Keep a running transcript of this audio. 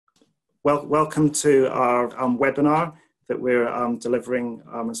Welcome to our webinar that we're delivering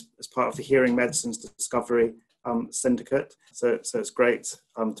as part of the Hearing Medicines Discovery Syndicate. So it's great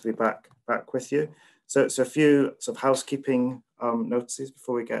to be back with you. So a few sort of housekeeping notices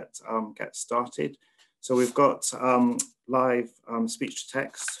before we get started. So we've got live speech to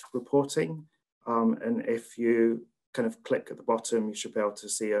text reporting, and if you kind of click at the bottom, you should be able to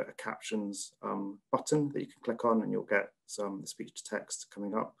see a captions button that you can click on, and you'll get some speech to text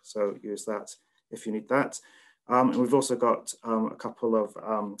coming up. So use that if you need that. And we've also got a couple of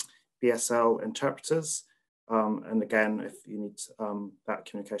BSL interpreters. And again, if you need that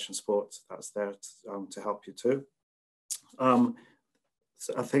communication support, that's there to help you too.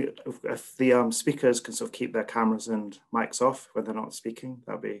 So I think if the speakers can sort of keep their cameras and mics off when they're not speaking,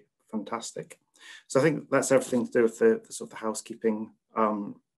 that'd be fantastic. So I think that's everything to do with the sort of the housekeeping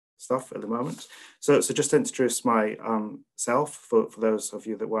stuff at the moment. So just to introduce myself for those of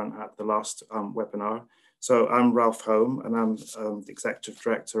you that weren't at the last webinar. So I'm Ralph Home, and I'm the Executive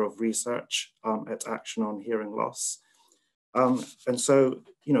Director of Research at Action on Hearing Loss. And so,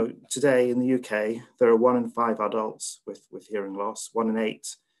 you know, today in the UK, there are 1 in 5 adults with hearing loss, 1 in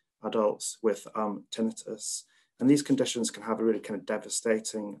 8 adults with tinnitus. And these conditions can have a really kind of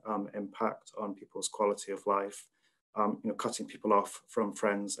devastating impact on people's quality of life, you know, cutting people off from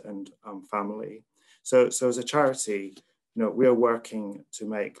friends and family. So as a charity, you know, we are working to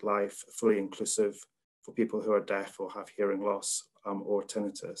make life fully inclusive for people who are deaf or have hearing loss or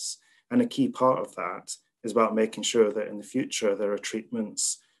tinnitus. And a key part of that is about making sure that in the future there are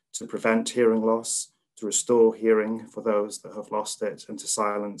treatments to prevent hearing loss, to restore hearing for those that have lost it, and to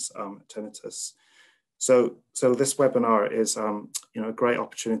silence tinnitus. So this webinar is you know, a great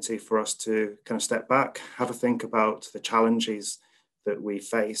opportunity for us to kind of step back, have a think about the challenges that we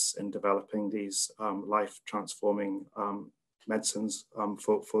face in developing these life-transforming medicines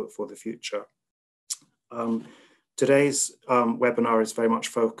for the future. Today's webinar is very much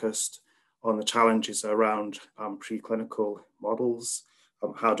focused on the challenges around preclinical models.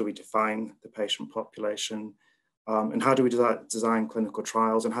 How do we define the patient population? And how do we design clinical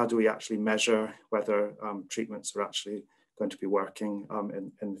trials, and how do we actually measure whether treatments are actually going to be working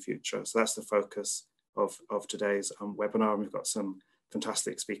in the future? So that's the focus of today's webinar. And we've got some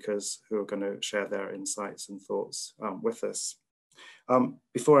fantastic speakers who are going to share their insights and thoughts with us.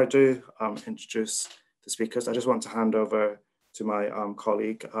 Before I do introduce the speakers, I just want to hand over to my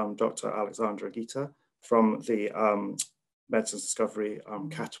colleague, Dr. Alexandra Gita from the Medicines Discovery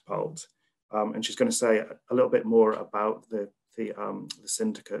Catapult. And she's going to say a little bit more about the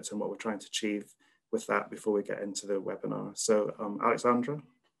syndicate and what we're trying to achieve with that before we get into the webinar. So Alexandra.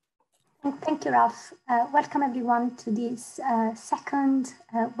 Thank you, Ralph. Welcome everyone to this second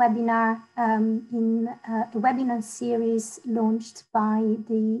webinar in a webinar series launched by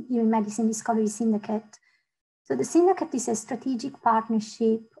the Hearing Medicine Discovery Syndicate. So the syndicate is a strategic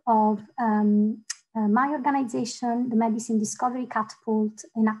partnership of my organization, the Medicine Discovery Catapult,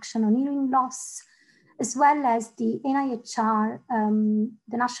 in Action on Hearing Loss, as well as the NIHR,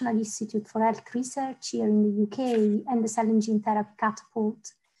 the National Institute for Health Research here in the UK, and the Cell and Gene Therapy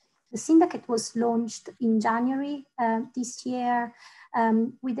Catapult. The syndicate was launched in January this year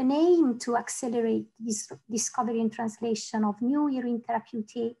with an aim to accelerate this discovery and translation of new hearing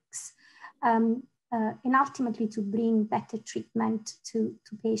therapeutics, and ultimately to bring better treatment to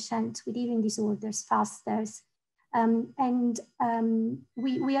patients with hearing disorders faster.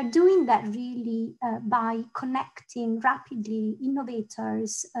 We are doing that really by connecting rapidly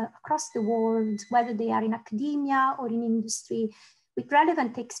innovators across the world, whether they are in academia or in industry, with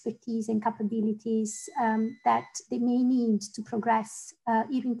relevant expertise and capabilities that they may need to progress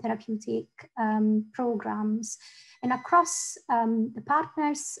hearing therapeutic programs. And across the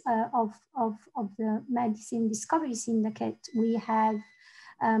partners of the Medicine Discovery Syndicate, we have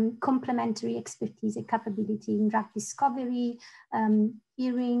complementary expertise and capability in drug discovery,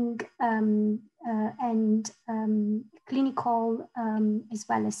 hearing, and clinical, as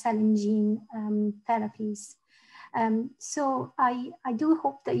well as cell and gene therapies. So I do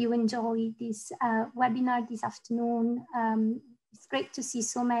hope that you enjoy this webinar this afternoon. It's great to see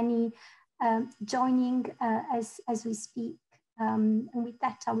so many joining as we speak. And with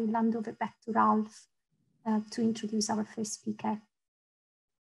that, I will hand over back to Ralph to introduce our first speaker.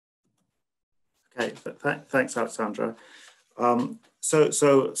 Okay, thanks, Alexandra.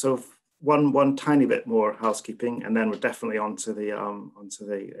 So one tiny bit more housekeeping, and then we're definitely onto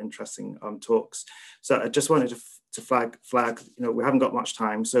the interesting talks. So I just wanted to flag. You know, we haven't got much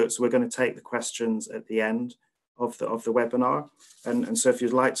time, so we're going to take the questions at the end of the webinar, and so if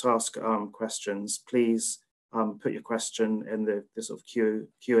you'd like to ask questions, please put your question in the sort of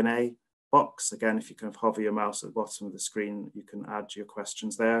Q&A box. Again, if you kind of hover your mouse at the bottom of the screen, you can add your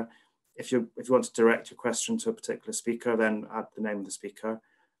questions there. If you want to direct your question to a particular speaker, then add the name of the speaker.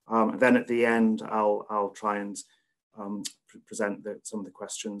 And then at the end, I'll try and present some of the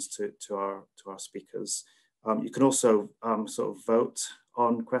questions to our speakers. You can also sort of vote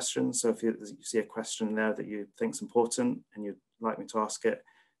on questions. So if you see a question there that you think is important and you'd like me to ask it,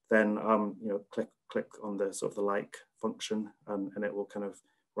 then click on the sort of the like function, and it will kind of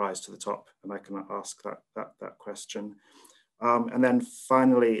rise to the top, and I can ask that question. And then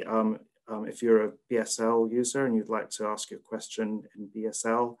finally, if you're a BSL user and you'd like to ask your question in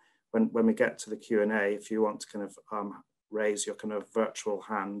BSL, when we get to the Q&A, if you want to kind of raise your kind of virtual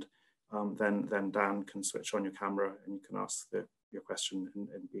hand, then Dan can switch on your camera and you can ask your question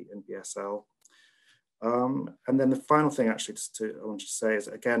in BSL. And then the final thing actually I want to say is,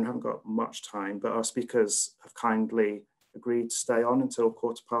 again, I haven't got much time, but our speakers have kindly agreed to stay on until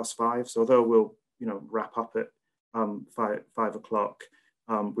 5:15. So although we'll wrap up at 5 o'clock,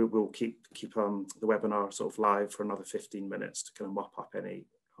 we will keep the webinar sort of live for another 15 minutes to kind of mop up any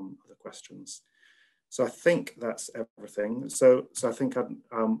other questions. So I think that's everything. So I think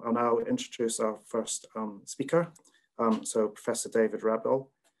I'll now introduce our first speaker. So Professor David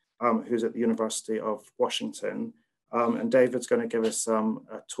Rebel, who's at the University of Washington. And David's going to give us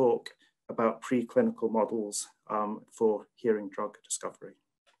a talk about preclinical models for hearing drug discovery.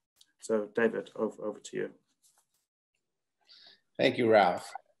 So David, over to you. Thank you,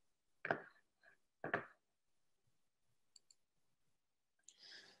 Ralph.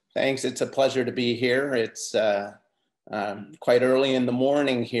 Thanks, it's a pleasure to be here. It's quite early in the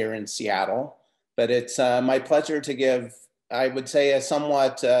morning here in Seattle, but it's my pleasure to give, I would say, a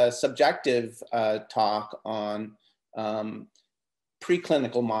somewhat subjective talk on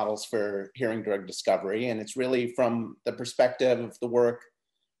preclinical models for hearing drug discovery. And it's really from the perspective of the work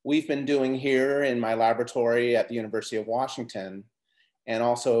we've been doing here in my laboratory at the University of Washington, and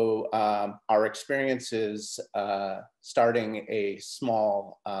also our experiences starting a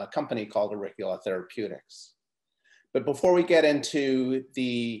small company called Auricula Therapeutics. But before we get into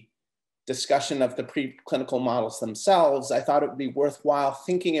the discussion of the preclinical models themselves, I thought it would be worthwhile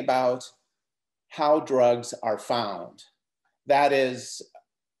thinking about how drugs are found. That is,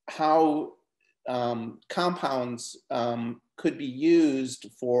 how compounds could be used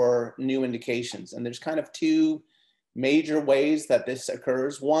for new indications. And there's kind of two major ways that this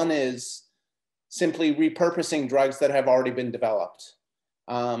occurs. One is simply repurposing drugs that have already been developed.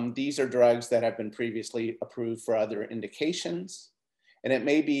 These are drugs that have been previously approved for other indications. And it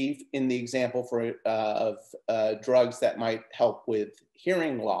may be, in the example of drugs that might help with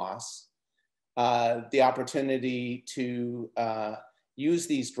hearing loss, the opportunity to use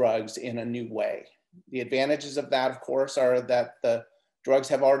these drugs in a new way. The advantages of that, of course, are that the drugs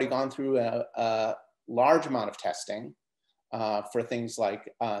have already gone through a large amount of testing for things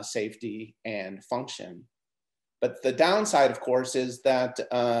like safety and function. But the downside, of course, is that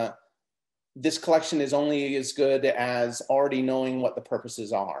this collection is only as good as already knowing what the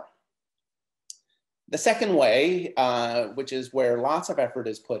purposes are. The second way, which is where lots of effort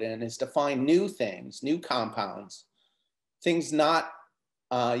is put in, is to find new things, new compounds, things not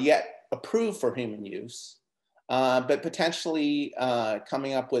yet approved for human use, but potentially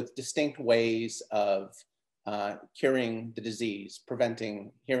coming up with distinct ways of curing the disease,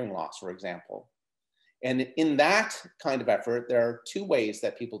 preventing hearing loss, for example. And in that kind of effort, there are two ways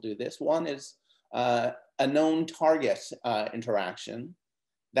that people do this. One is a known target interaction.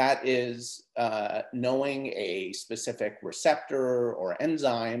 That is knowing a specific receptor or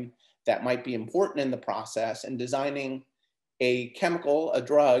enzyme that might be important in the process, and designing a chemical, a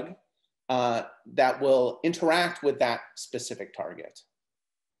drug, that will interact with that specific target.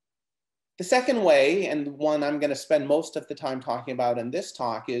 The second way, and the one I'm going to spend most of the time talking about in this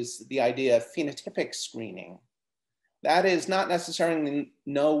talk, is the idea of phenotypic screening. That is not necessarily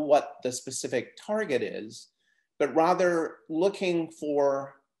know what the specific target is, but rather looking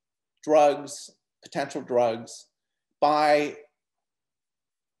for drugs, potential drugs, by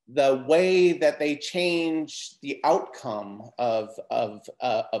the way that they change the outcome of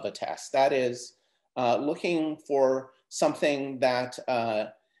a test. That is, looking for something that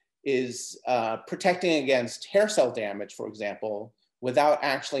is protecting against hair cell damage, for example, without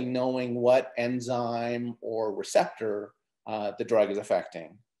actually knowing what enzyme or receptor the drug is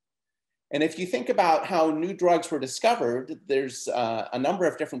affecting. And if you think about how new drugs were discovered, there's a number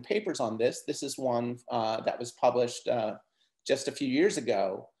of different papers on this. This is one that was published just a few years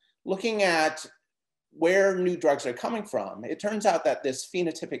ago, looking at where new drugs are coming from. It turns out that this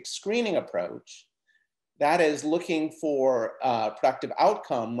phenotypic screening approach that is looking for productive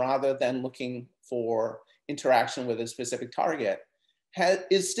outcome rather than looking for interaction with a specific target,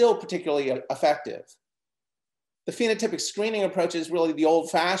 is still particularly effective. The phenotypic screening approach is really the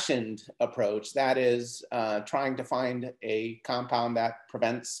old-fashioned approach, that is trying to find a compound that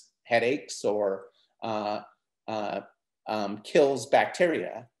prevents headaches or kills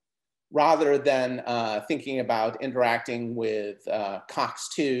bacteria, rather than thinking about interacting with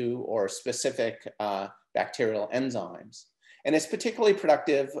COX-2 or specific bacterial enzymes. And it's particularly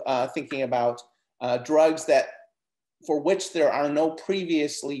productive thinking about drugs for which there are no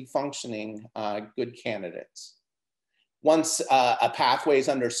previously functioning good candidates. Once a pathway is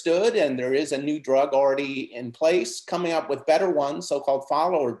understood and there is a new drug already in place, coming up with better ones, so-called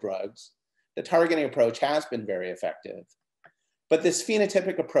follower drugs, the targeting approach has been very effective. But this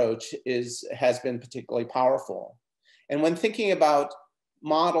phenotypic approach has been particularly powerful. And when thinking about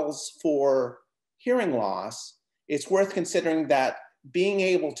models for hearing loss, it's worth considering that being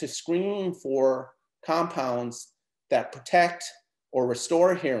able to screen for compounds that protect or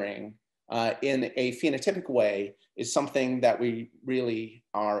restore hearing in a phenotypic way is something that we really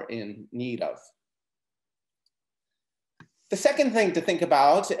are in need of. The second thing to think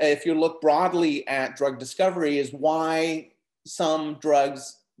about, if you look broadly at drug discovery, is why some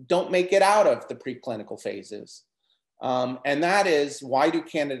drugs don't make it out of the preclinical phases. And that is, why do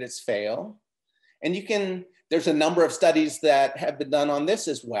candidates fail? And there's a number of studies that have been done on this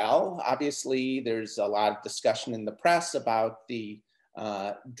as well. Obviously, there's a lot of discussion in the press about the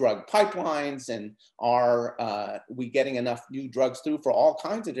drug pipelines and are we getting enough new drugs through for all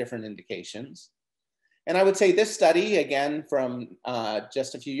kinds of different indications. And I would say this study, again, from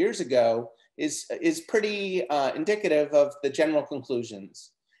just a few years ago, is pretty indicative of the general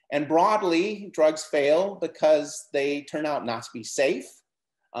conclusions. And broadly, drugs fail because they turn out not to be safe.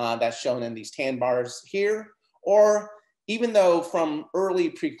 That's shown in these tan bars here. Or even though from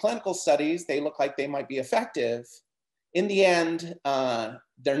early preclinical studies, they look like they might be effective, in the end,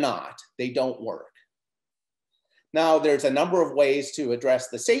 they're not. They don't work. Now, there's a number of ways to address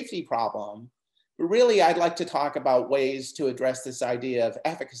the safety problem, but really, I'd like to talk about ways to address this idea of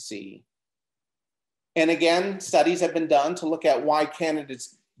efficacy. And again, studies have been done to look at why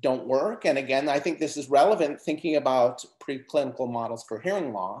candidates don't work. And again, I think this is relevant thinking about preclinical models for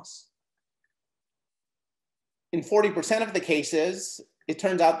hearing loss. In 40% of the cases, it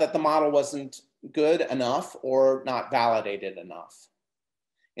turns out that the model wasn't good enough or not validated enough.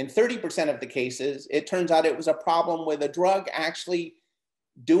 In 30% of the cases, it turns out it was a problem with a drug actually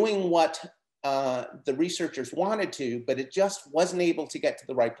doing what the researchers wanted to, but it just wasn't able to get to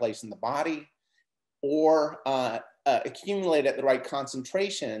the right place in the body or accumulate at the right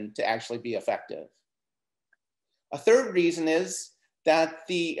concentration to actually be effective. A third reason is that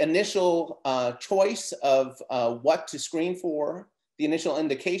the initial choice of what to screen for, the initial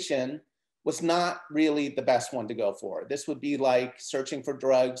indication, was not really the best one to go for. This would be like searching for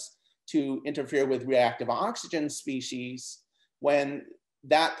drugs to interfere with reactive oxygen species when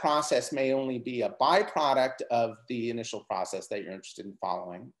that process may only be a byproduct of the initial process that you're interested in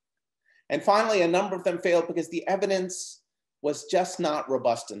following. And finally, a number of them failed because the evidence was just not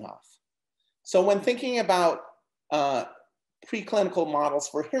robust enough. So when thinking about preclinical models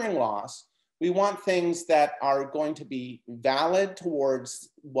for hearing loss, we want things that are going to be valid towards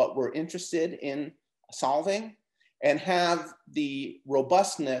what we're interested in solving and have the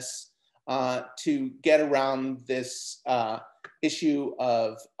robustness to get around this issue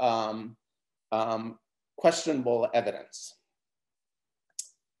of questionable evidence.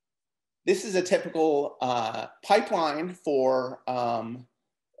 This is a typical pipeline for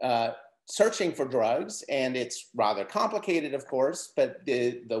searching for drugs, and it's rather complicated, of course, but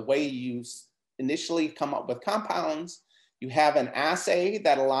the way you initially come up with compounds, you have an assay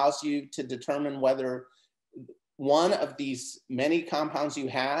that allows you to determine whether one of these many compounds you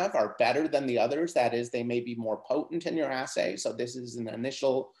have are better than the others. That is, they may be more potent in your assay. So this is an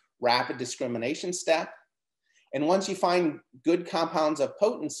initial rapid discrimination step. And once you find good compounds of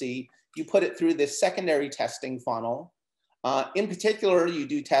potency, you put it through this secondary testing funnel. In particular, you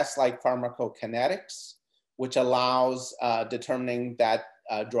do tests like pharmacokinetics, which allows determining that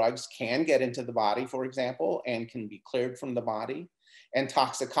drugs can get into the body, for example, and can be cleared from the body. And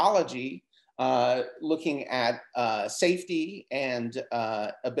toxicology, looking at safety and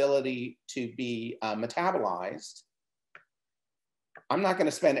ability to be metabolized. I'm not going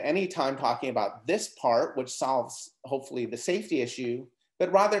to spend any time talking about this part, which solves hopefully the safety issue,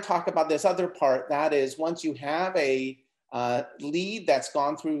 but rather talk about this other part. That is, once you have a lead that's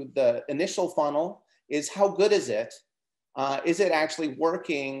gone through the initial funnel, is how good is it? Is it actually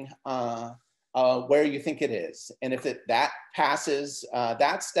working where you think it is. And if that passes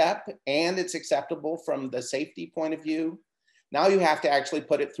that step and it's acceptable from the safety point of view, now you have to actually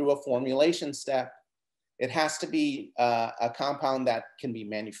put it through a formulation step. It has to be a compound that can be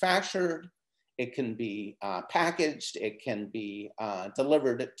manufactured, it can be packaged, it can be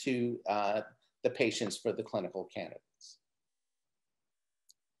delivered to the patients for the clinical candidates.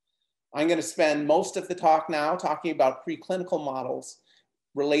 I'm going to spend most of the talk now talking about preclinical models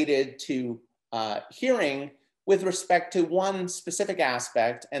related to hearing with respect to one specific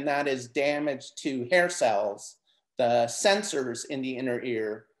aspect, and that is damage to hair cells, the sensors in the inner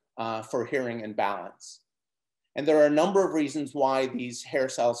ear for hearing and balance. And there are a number of reasons why these hair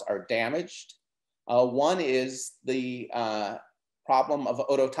cells are damaged. One is the problem of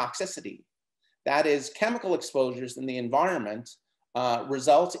ototoxicity. That is, chemical exposures in the environment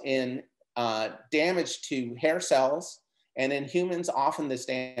result in damage to hair cells, and in humans, often this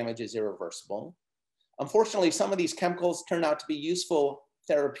damage is irreversible. Unfortunately, some of these chemicals turn out to be useful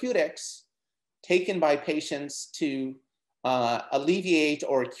therapeutics taken by patients to alleviate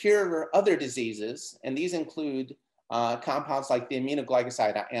or cure other diseases, and these include compounds like the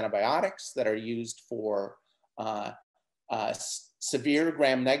aminoglycoside antibiotics that are used for severe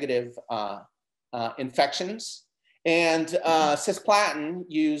gram-negative infections, and cisplatin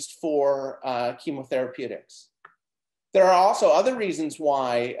used for chemotherapeutics. There are also other reasons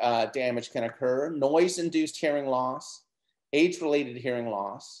why damage can occur: noise-induced hearing loss, age-related hearing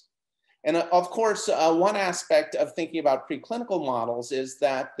loss. And of course, one aspect of thinking about preclinical models is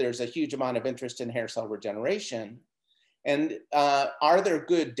that there's a huge amount of interest in hair cell regeneration. And are there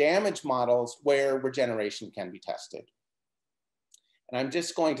good damage models where regeneration can be tested? And I'm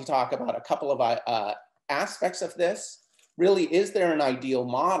just going to talk about a couple of aspects of this. Really, is there an ideal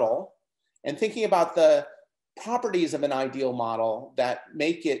model? And thinking about the properties of an ideal model that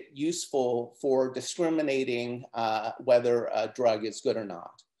make it useful for discriminating whether a drug is good or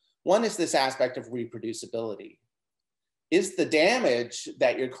not. One is this aspect of reproducibility. Is the damage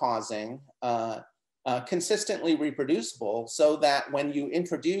that you're causing consistently reproducible, so that when you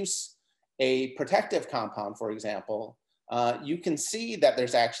introduce a protective compound, for example, you can see that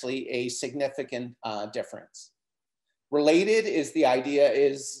there's actually a significant difference. Related is the idea,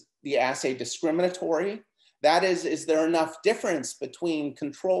 is the assay discriminatory? That is there enough difference between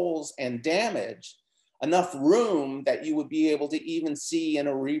controls and damage, enough room that you would be able to even see in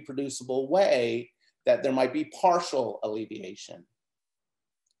a reproducible way that there might be partial alleviation?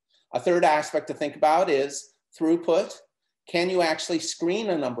 A third aspect to think about is throughput. Can you actually screen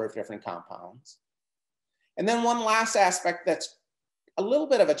a number of different compounds? And then one last aspect that's a little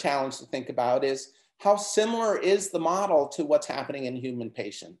bit of a challenge to think about is how similar is the model to what's happening in human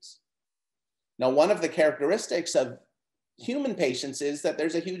patients? Now, one of the characteristics of human patients is that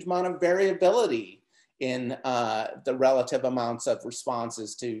there's a huge amount of variability in the relative amounts of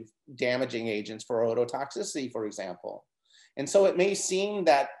responses to damaging agents for ototoxicity, for example. And so it may seem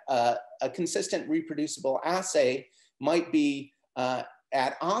that a consistent reproducible assay might be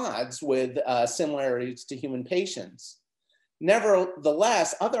at odds with similarities to human patients.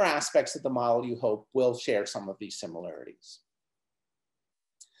 Nevertheless, other aspects of the model, you hope, will share some of these similarities.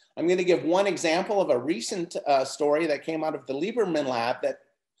 I'm going to give one example of a recent story that came out of the Lieberman lab that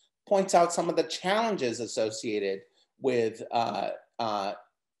points out some of the challenges associated with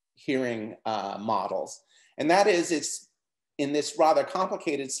hearing models. And that is, it's in this rather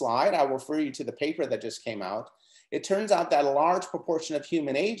complicated slide. I will refer you to the paper that just came out. It turns out that a large proportion of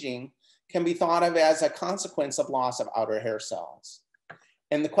human aging can be thought of as a consequence of loss of outer hair cells.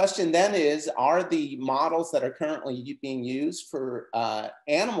 And the question then is, are the models that are currently being used for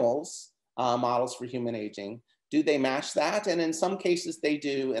animals, models for human aging, do they match that? And in some cases they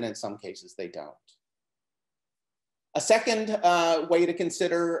do, and in some cases they don't. A second way to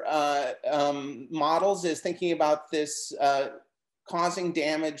consider models is thinking about this causing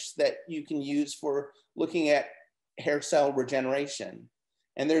damage that you can use for looking at hair cell regeneration.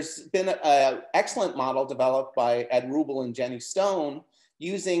 And there's been an excellent model developed by Ed Rubel and Jenny Stone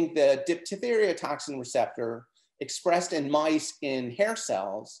using the diphtheria toxin receptor expressed in mice in hair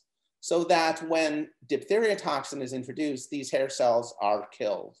cells, so that when diphtheria toxin is introduced, these hair cells are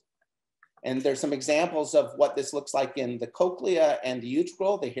killed. And there's some examples of what this looks like in the cochlea and the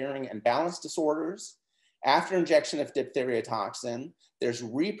utricle, the hearing and balance disorders. After injection of diphtheria toxin, there's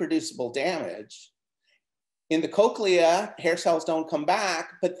reproducible damage. In the cochlea, hair cells don't come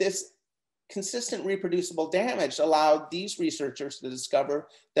back, but this consistent reproducible damage allowed these researchers to discover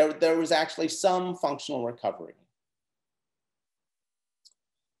that there was actually some functional recovery.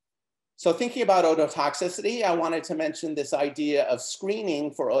 So thinking about ototoxicity, I wanted to mention this idea of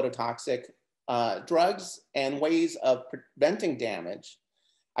screening for ototoxic drugs and ways of preventing damage,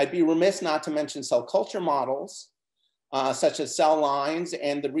 I'd be remiss not to mention cell culture models, such as cell lines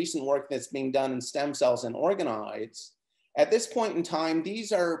and the recent work that's being done in stem cells and organoids. At this point in time,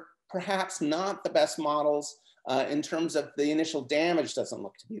 these are perhaps not the best models in terms of the initial damage doesn't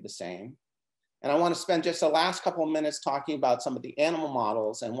look to be the same. And I want to spend just the last couple of minutes talking about some of the animal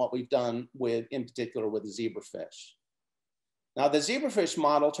models and what we've done with, in particular, with the zebrafish. Now, the zebrafish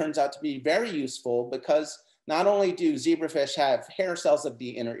model turns out to be very useful because not only do zebrafish have hair cells of the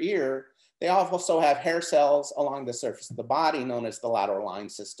inner ear, they also have hair cells along the surface of the body known as the lateral line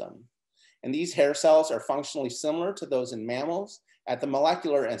system. And these hair cells are functionally similar to those in mammals at the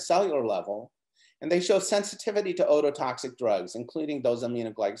molecular and cellular level. And they show sensitivity to ototoxic drugs, including those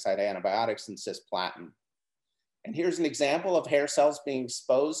aminoglycoside antibiotics and cisplatin. And here's an example of hair cells being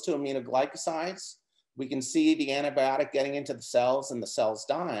exposed to aminoglycosides. We can see the antibiotic getting into the cells and the cells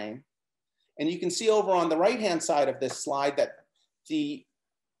dying. And you can see over on the right-hand side of this slide that the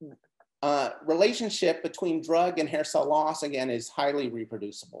relationship between drug and hair cell loss, again, is highly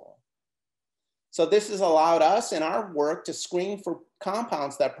reproducible. So this has allowed us in our work to screen for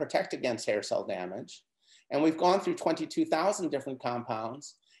compounds that protect against hair cell damage. And we've gone through 22,000 different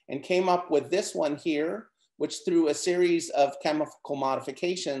compounds and came up with this one here, which through a series of chemical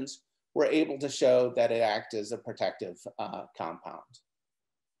modifications, we're able to show that it acts as a protective compound.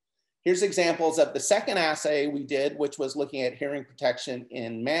 Here's examples of the second assay we did, which was looking at hearing protection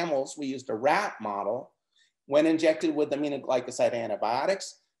in mammals. We used a rat model. When injected with aminoglycoside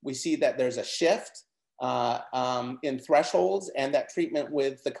antibiotics, we see that there's a shift in thresholds and that treatment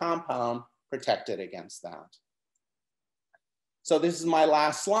with the compound protected against that. So this is my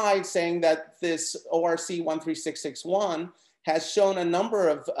last slide saying that this ORC 13661 has shown a number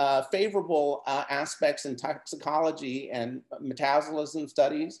of favorable aspects in toxicology and metabolism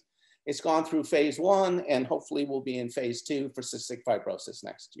studies. It's gone through phase 1 and hopefully will be in phase 2 for cystic fibrosis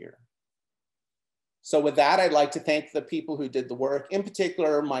next year. So with that, I'd like to thank the people who did the work, in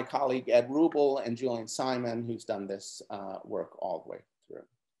particular, my colleague Ed Rubel and Julian Simon, who's done this work all the way through.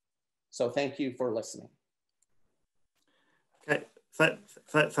 So thank you for listening. Okay,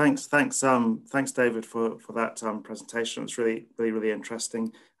 thanks, David, for that presentation. It's really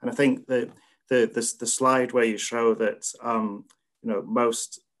interesting. And I think the slide where you show that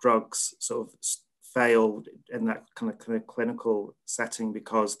most drugs sort of fail in that kind of clinical setting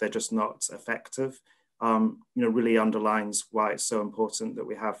because they're just not effective, really underlines why it's so important that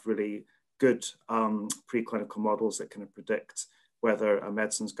we have really good preclinical models that can predict whether a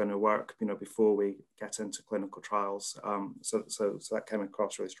medicine's going to work, before we get into clinical trials. So that came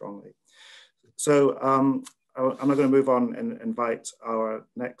across really strongly. So I'm now going to move on and invite our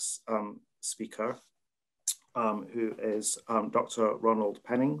next speaker, who is Dr. Ronald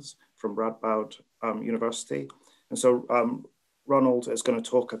Pennings from Radboud University. And so Ronald is going to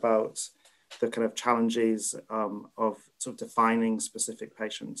talk about the kind of challenges of sort of defining specific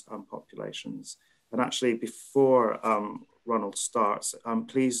patient populations. And actually, before Ronald starts,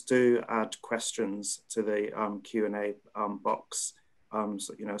 please do add questions to the Q&A box.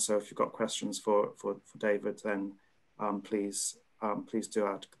 So if you've got questions for David, then please do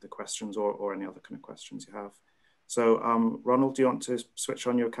add the questions or any other kind of questions you have. So Ronald, do you want to switch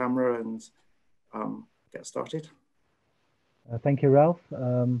on your camera and get started? Thank you, Ralph.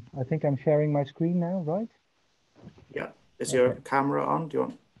 I think I'm sharing my screen now, right? Yeah. Is your camera on? Do you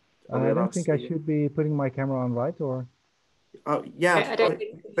want? I don't think I should be putting my camera on, right? Or? Oh, yeah.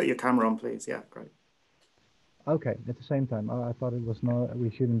 Put your camera on, please. Yeah, great. Okay, at the same time. Oh, I thought it was not. We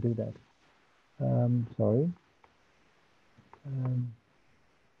shouldn't do that. Sorry.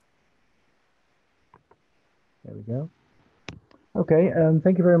 There we go. Okay,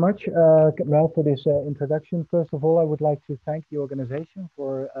 thank you very much, Ralph, for this introduction. First of all, I would like to thank the organization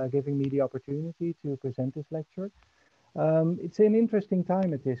for giving me the opportunity to present this lecture. It's an interesting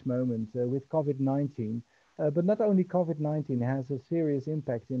time at this moment with COVID-19, but not only COVID-19 has a serious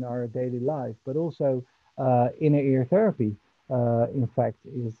impact in our daily life, but also inner ear therapy, in fact,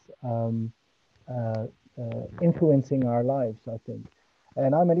 is influencing our lives, I think.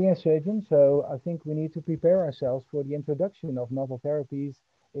 And I'm an ear surgeon, so I think we need to prepare ourselves for the introduction of novel therapies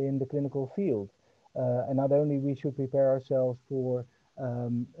in the clinical field. And not only we should prepare ourselves for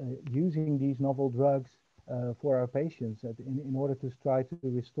using these novel drugs for our patients in order to try to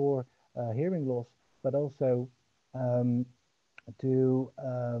restore hearing loss, but also to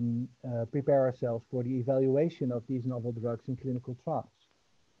prepare ourselves for the evaluation of these novel drugs in clinical trials.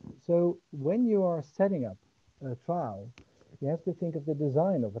 So when you are setting up a trial, you have to think of the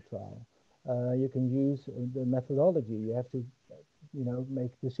design of a trial. You can use the methodology. You have to you know,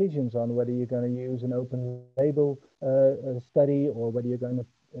 make decisions on whether you're going to use an open label study or whether you're going to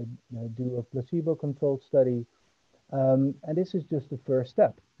do a placebo-controlled study. And this is just the first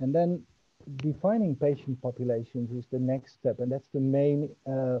step. And then defining patient populations is the next step. And that's the main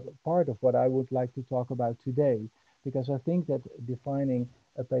part of what I would like to talk about today, because I think that defining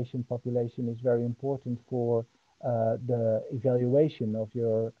a patient population is very important for the evaluation of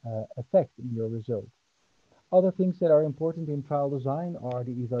your effect in your result. Other things that are important in trial design are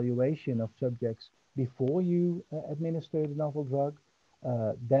the evaluation of subjects before you administer the novel drug,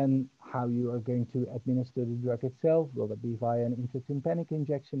 then how you are going to administer the drug itself. Will it be via an intratympanic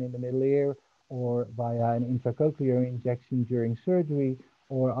injection in the middle ear, or via an intracochlear injection during surgery,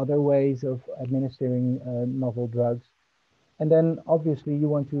 or other ways of administering novel drugs. And then obviously you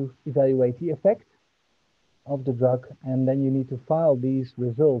want to evaluate the effect of the drug, and then you need to file these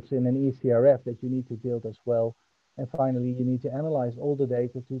results in an ECRF that you need to build as well. And finally, you need to analyze all the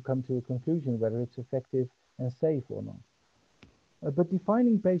data to come to a conclusion whether it's effective and safe or not. But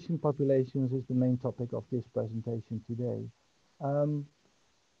defining patient populations is the main topic of this presentation today.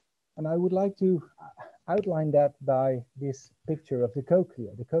 And I would like to outline that by this picture of the cochlea.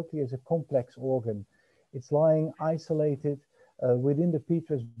 The cochlea is a complex organ. It's lying isolated within the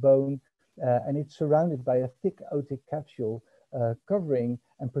petrous bone, and it's surrounded by a thick otic capsule covering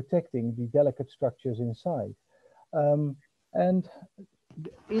and protecting the delicate structures inside. And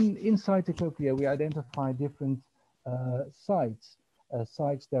inside the cochlea, we identify different sites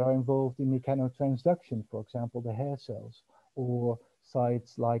that are involved in mechanotransduction, for example, the hair cells, or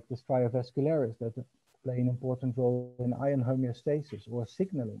sites like the stria vascularis that play an important role in ion homeostasis or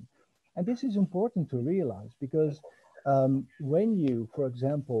signaling. And this is important to realize because when you, for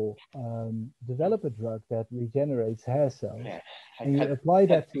example, develop a drug that regenerates hair cells, and you apply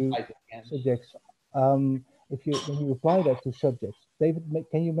that to subjects, when you apply that to subjects, David,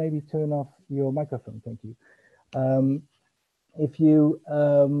 can you maybe turn off your microphone? Thank you. If you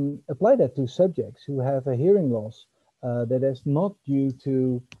apply that to subjects who have a hearing loss that is not due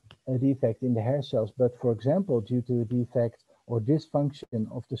to a defect in the hair cells, but for example, due to a defect or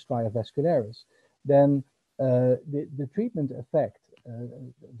dysfunction of the stria vascularis, then the treatment effect,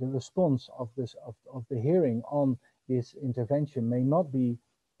 the response of the hearing on this intervention may not be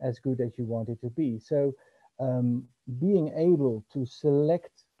as good as you want it to be. So being able to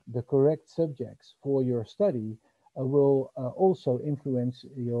select the correct subjects for your study will also influence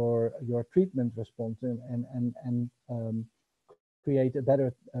your treatment response and create a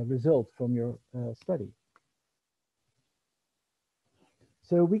better result from your study.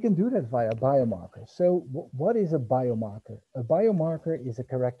 So we can do that via biomarkers. So what is a biomarker? A biomarker is a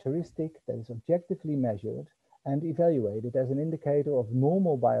characteristic that is objectively measured and evaluated as an indicator of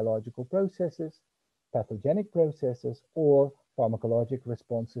normal biological processes, pathogenic processes, or pharmacologic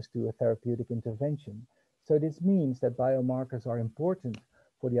responses to a therapeutic intervention. So this means that biomarkers are important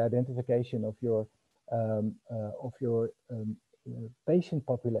for the identification of your patient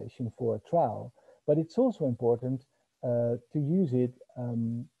population for a trial, but it's also important to use it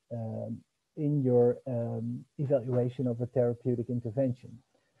in your evaluation of a therapeutic intervention.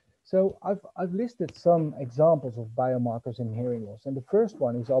 So I've listed some examples of biomarkers in hearing loss, and the first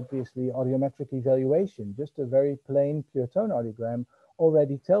one is obviously audiometric evaluation. Just a very plain pure tone audiogram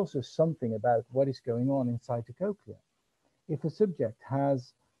already tells us something about what is going on inside the cochlea. If a subject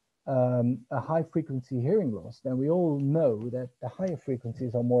has a high frequency hearing loss, then we all know that the higher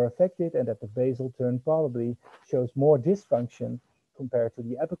frequencies are more affected and that the basal turn probably shows more dysfunction compared to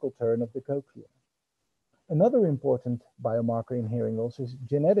the apical turn of the cochlea. Another important biomarker in hearing loss is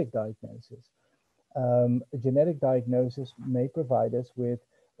genetic diagnosis. A genetic diagnosis may provide us with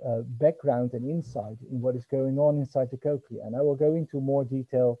background and insight in what is going on inside the cochlea, and I will go into more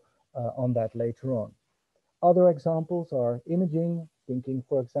detail on that later on. Other examples are imaging, thinking,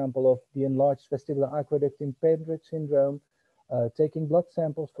 for example, of the enlarged vestibular aqueduct in Pendrich syndrome, taking blood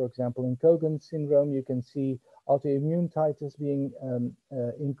samples, for example, in Cogan syndrome, you can see autoimmune titers being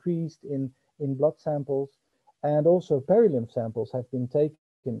increased in blood samples, and also perilymph samples have been taken,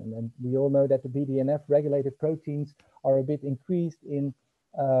 and we all know that the BDNF regulated proteins are a bit increased in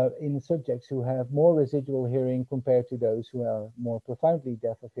subjects who have more residual hearing compared to those who are more profoundly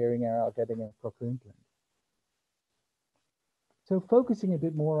deaf of hearing and are getting a cochlear implant. So focusing a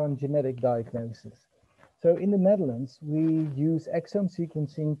bit more on genetic diagnosis. So in the Netherlands, we use exome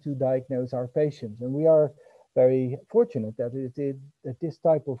sequencing to diagnose our patients, and we are very fortunate that that this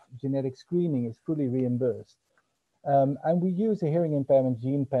type of genetic screening is fully reimbursed. And we use a hearing impairment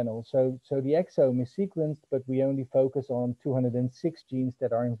gene panel. So the exome is sequenced, but we only focus on 206 genes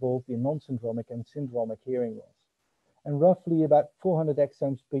that are involved in non-syndromic and syndromic hearing loss. And roughly about 400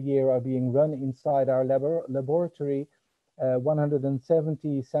 exomes per year are being run inside our laboratory.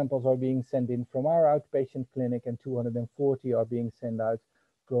 170 samples are being sent in from our outpatient clinic, and 240 are being sent out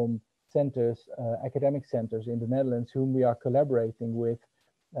from centers, academic centers in the Netherlands, whom we are collaborating with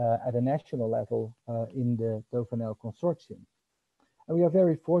at a national level in the Tovenel consortium. And we are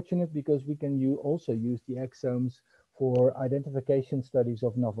very fortunate because we can also use the exomes for identification studies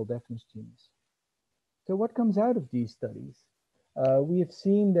of novel deafness genes. So what comes out of these studies? We have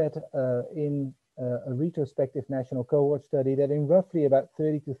seen that in a retrospective national cohort study that in roughly about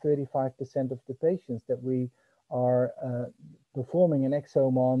 30 to 35% of the patients that we are performing an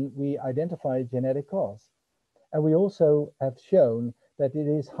exome on, we identify a genetic cause. And we also have shown that it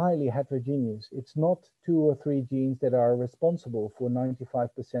is highly heterogeneous. It's not 2 or 3 genes that are responsible for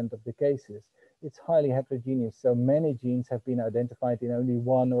 95% of the cases. It's highly heterogeneous. So many genes have been identified in only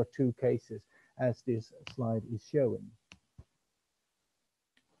 1 or 2 cases, as this slide is showing.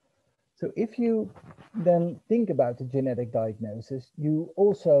 So if you then think about the genetic diagnosis, you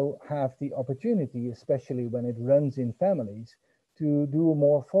also have the opportunity, especially when it runs in families, to do a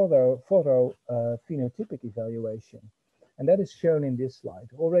more thorough phenotypic evaluation. And that is shown in this slide.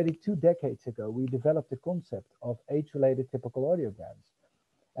 Already 2 decades ago, we developed the concept of age-related typical audiograms.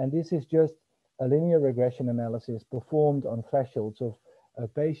 And this is just a linear regression analysis performed on thresholds of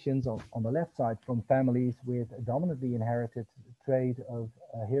patients on the left side from families with a dominantly inherited trait of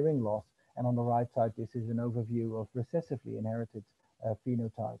hearing loss. And on the right side, this is an overview of recessively inherited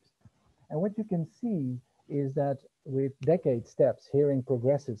phenotypes. And what you can see is that with decade steps, hearing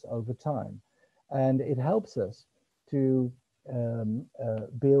progresses over time. And it helps us to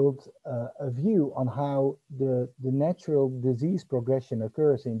build a view on how the natural disease progression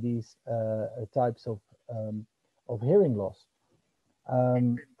occurs in these types of hearing loss.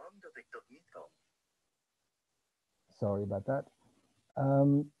 Sorry about that.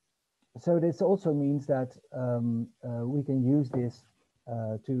 So this also means that we can use this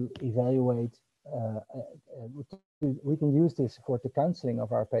to evaluate, we can use this for the counseling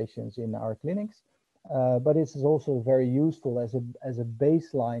of our patients in our clinics, but this is also very useful as a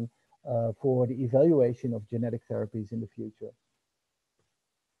baseline for the evaluation of genetic therapies in the future.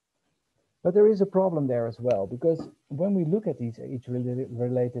 But there is a problem there as well, because when we look at these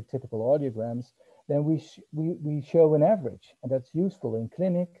age-related typical audiograms, then we show an average, and that's useful in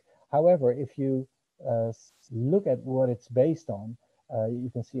clinic. However, if you look at what it's based on,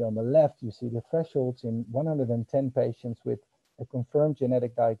 you can see on the left, you see the thresholds in 110 patients with a confirmed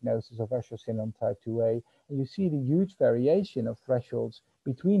genetic diagnosis of Usher syndrome type 2A, and you see the huge variation of thresholds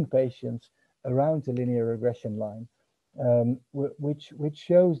between patients around the linear regression line, which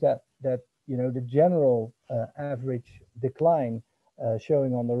shows that you know, the general average decline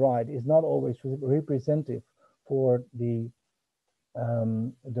showing on the right is not always representative for the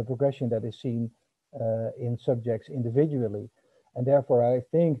progression that is seen in subjects individually. And therefore, I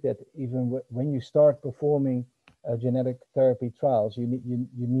think that even when you start performing genetic therapy trials, you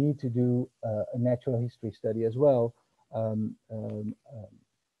need to do a natural history study as well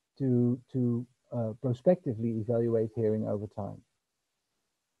to prospectively evaluate hearing over time.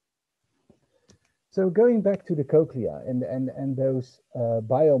 So going back to the cochlea and those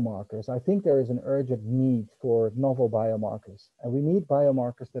biomarkers, I think there is an urgent need for novel biomarkers. And we need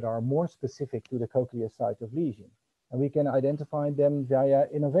biomarkers that are more specific to the cochlear site of lesion. And we can identify them via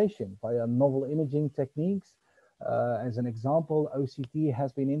innovation, via novel imaging techniques. As an example, OCT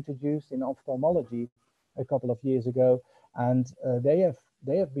has been introduced in ophthalmology a couple of years ago, and they have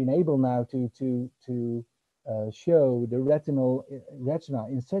been able now to show the retina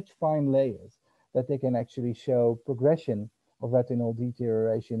in such fine layers that they can actually show progression of retinal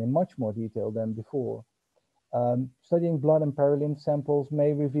deterioration in much more detail than before. Studying blood and perilymph samples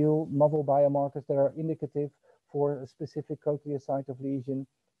may reveal novel biomarkers that are indicative for a specific cochlear site of lesion.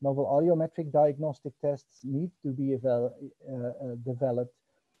 Novel audiometric diagnostic tests need to be developed,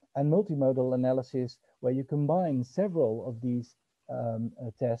 and multimodal analysis, where you combine several of these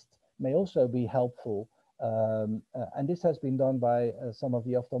tests, may also be helpful. And this has been done by some of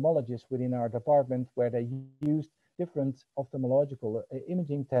the ophthalmologists within our department, where they used different ophthalmological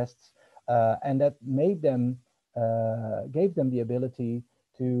imaging tests, and that made them, gave them the ability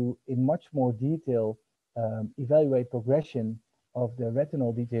to, in much more detail, evaluate progression of the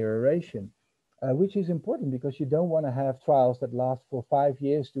retinal deterioration, which is important because you don't want to have trials that last for 5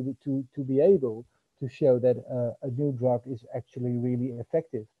 years to be able to show that a new drug is actually really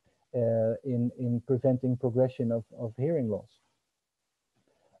effective in preventing progression of hearing loss.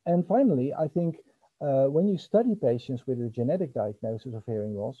 And finally, I think when you study patients with a genetic diagnosis of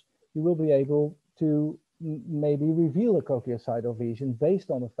hearing loss, you will be able to maybe reveal a cochleocidal lesion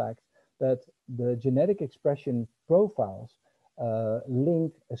based on the fact that the genetic expression profiles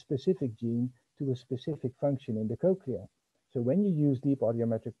link a specific gene to a specific function in the cochlea. So when you use deep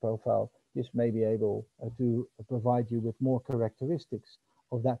audiometric profile, this may be able to provide you with more characteristics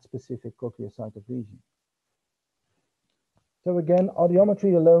of that specific cochleocidal lesion. So again,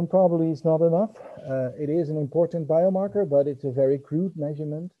 audiometry alone probably is not enough. It is an important biomarker, but it's a very crude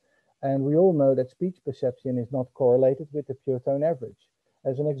measurement. And we all know that speech perception is not correlated with the pure tone average.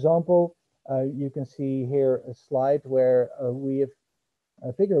 As an example, you can see here a slide where we have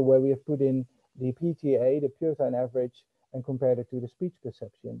a figure where we have put in the PTA, the pure tone average, and compared it to the speech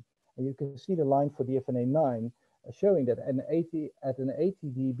perception. And you can see the line for DFNA 9 showing that at an 80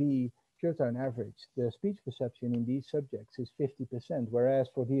 dB pure tone average, the speech perception in these subjects is 50%, whereas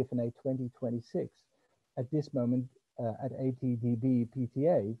for DFNA 2026, at this moment, at 80 dB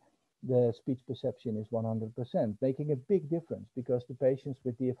PTA, the speech perception is 100%, making a big difference because the patients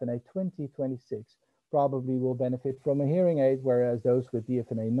with DFNA 2026 probably will benefit from a hearing aid, whereas those with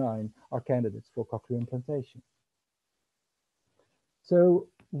DFNA 9 are candidates for cochlear implantation. So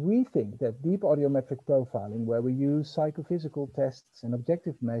we think that deep audiometric profiling, where we use psychophysical tests and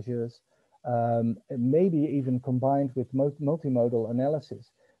objective measures, maybe even combined with multimodal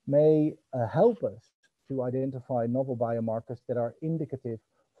analysis, may help us to identify novel biomarkers that are indicative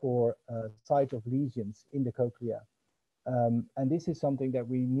for site of lesions in the cochlea. And this is something that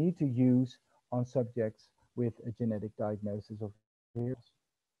we need to use on subjects with a genetic diagnosis of hearing.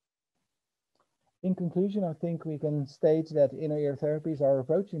 In conclusion, I think we can state that inner ear therapies are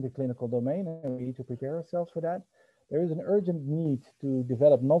approaching the clinical domain and we need to prepare ourselves for that. There is an urgent need to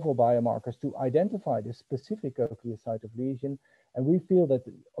develop novel biomarkers to identify the specific cochlear site of lesion. And we feel that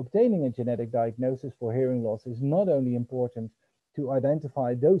obtaining a genetic diagnosis for hearing loss is not only important to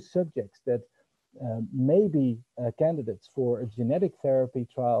identify those subjects that may be candidates for a genetic therapy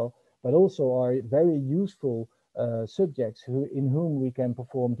trial, but also are very useful subjects in whom we can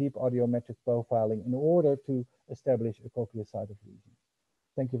perform deep audiometric profiling in order to establish a cochlear site of lesion.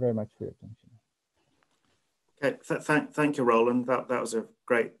 Thank you very much for your attention. Okay, thank you, Roland. That was a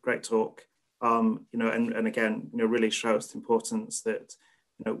great talk. You know, and again, you know, really shows the importance that,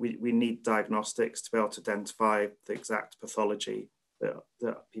 you know, we need diagnostics to be able to identify the exact pathology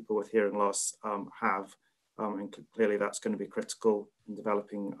that people with hearing loss have, and clearly that's going to be critical in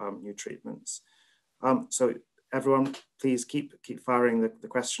developing new treatments. So everyone, please keep firing the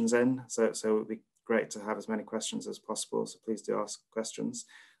questions in. So it would be great to have as many questions as possible. So please do ask questions.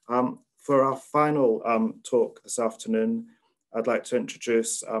 For our final talk this afternoon, I'd like to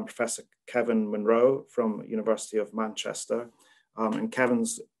introduce Professor Kevin Munro from University of Manchester. And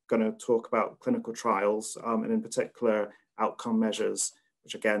Kevin's going to talk about clinical trials and in particular outcome measures,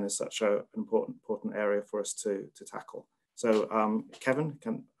 which again is such an important area for us to tackle. So Kevin,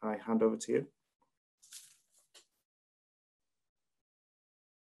 can I hand over to you?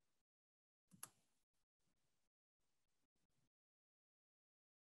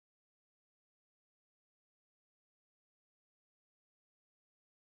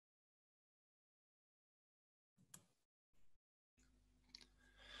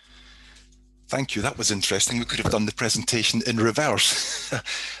 Thank you. That was interesting. We could have done the presentation in reverse.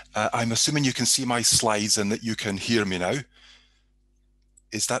 I'm assuming you can see my slides and that you can hear me now.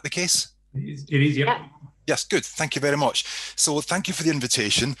 Is that the case? It is, yeah. Yes, good. Thank you very much. So thank you for the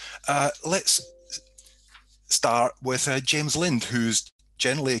invitation. Let's start with James Lind, who's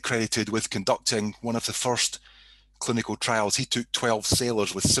generally accredited with conducting one of the first clinical trials. He took 12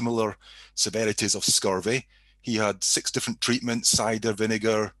 sailors with similar severities of scurvy. He had 6 different treatments, cider,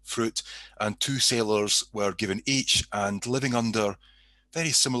 vinegar, fruit, and 2 sailors were given each and living under very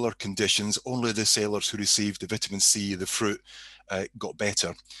similar conditions. Only the sailors who received the vitamin C, the fruit, got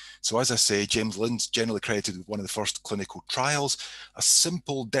better. So as I say, James Lind's generally credited with one of the first clinical trials. A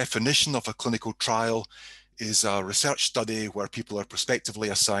simple definition of a clinical trial is a research study where people are prospectively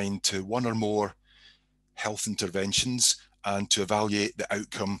assigned to one or more health interventions and to evaluate the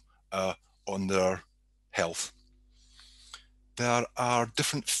outcome on their health. There are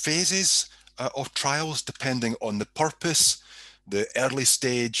different phases of trials depending on the purpose. The early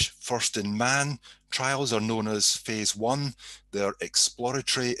stage first in man trials are known as phase 1. They're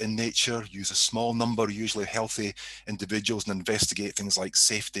exploratory in nature, use a small number, usually healthy individuals, and investigate things like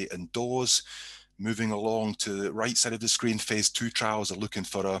safety and dose. Moving along to the right side of the screen, phase 2 trials are looking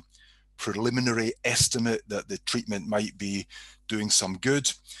for a preliminary estimate that the treatment might be doing some good.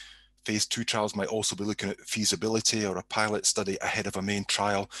 Phase 2 trials might also be looking at feasibility or a pilot study ahead of a main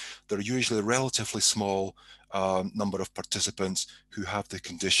trial. They're usually a relatively small number of participants who have the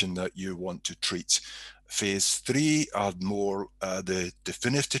condition that you want to treat. phase 3 are more the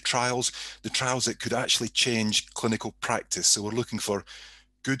definitive trials, the trials that could actually change clinical practice. So we're looking for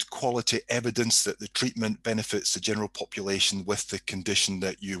good quality evidence that the treatment benefits the general population with the condition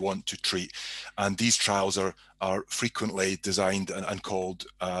that you want to treat. And these trials are frequently designed and called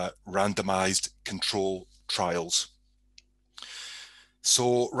randomized control trials.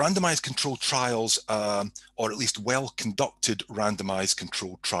 So randomized control trials, or at least well-conducted randomized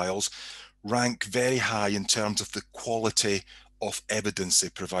control trials, rank very high in terms of the quality of evidence they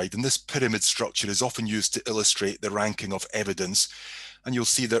provide. And this pyramid structure is often used to illustrate the ranking of evidence. And you'll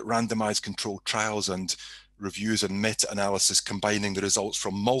see that randomized controlled trials and reviews and meta-analysis combining the results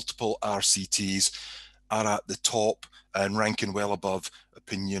from multiple RCTs are at the top and ranking well above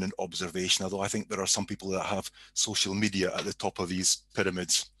opinion and observation, although I think there are some people that have social media at the top of these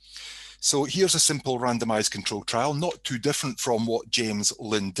pyramids. So here's a simple randomized controlled trial, not too different from what James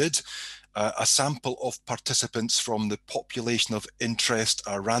Lind did. A sample of participants from the population of interest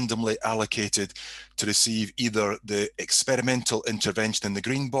are randomly allocated to receive either the experimental intervention in the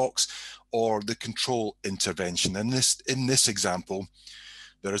green box or the control intervention. And in this example,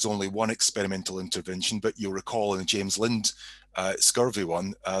 there is only one experimental intervention, but you'll recall in the James Lind scurvy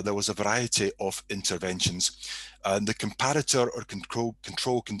one, there was a variety of interventions. The comparator or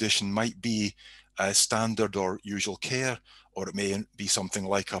control condition might be standard or usual care, or it may be something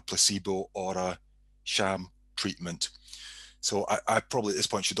like a placebo or a sham treatment. So I probably at this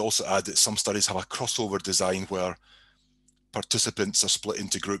point should also add that some studies have a crossover design where participants are split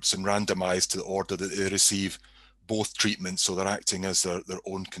into groups and randomized to the order that they receive both treatments, so they're acting as their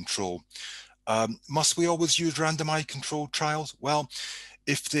own control. Must we always use randomized controlled trials? Well,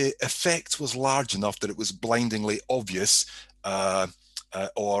 if the effect was large enough that it was blindingly obvious,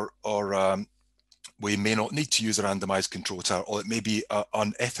 we may not need to use a randomized controlled trial, or it may be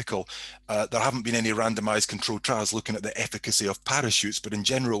unethical. There haven't been any randomized controlled trials looking at the efficacy of parachutes, but in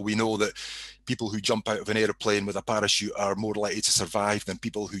general, we know that people who jump out of an airplane with a parachute are more likely to survive than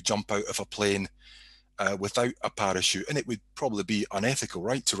people who jump out of a plane without a parachute. And it would probably be unethical,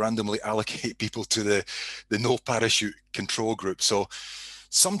 right, to randomly allocate people to the no parachute control group. So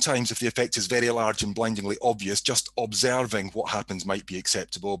sometimes if the effect is very large and blindingly obvious, just observing what happens might be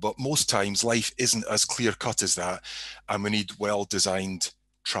acceptable, but most times life isn't as clear-cut as that, and we need well-designed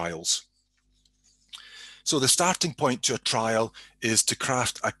trials. So the starting point to a trial is to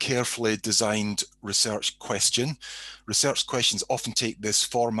craft a carefully designed research question. Research questions often take this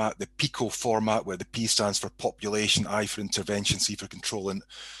format, the PICO format, where the P stands for population, I for intervention, C for control, and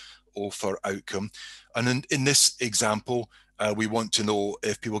O for outcome. And in this example, we want to know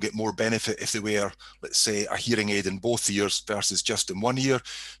if people get more benefit if they wear, let's say, a hearing aid in both ears versus just in one ear.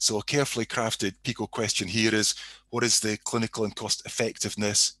 So a carefully crafted PICO question here is, what is the clinical and cost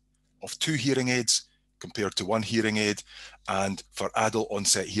effectiveness of 2 hearing aids compared to 1 hearing aid, and for adult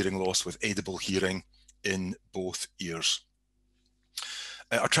onset hearing loss with edible hearing in both ears?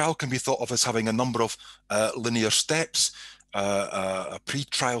 A trial can be thought of as having a number of linear steps.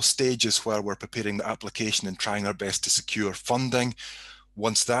 Pre-trial stages where we're preparing the application and trying our best to secure funding.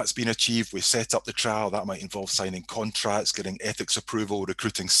 Once that's been achieved, we set up the trial. That might involve signing contracts, getting ethics approval,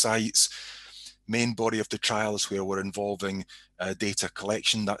 recruiting sites. Main body of the trial is where we're involving data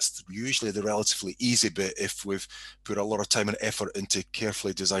collection. That's usually the relatively easy bit if we've put a lot of time and effort into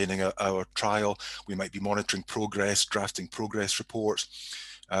carefully designing our trial. We might be monitoring progress, drafting progress reports.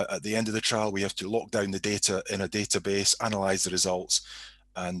 At the end of the trial, we have to lock down the data in a database, analyze the results,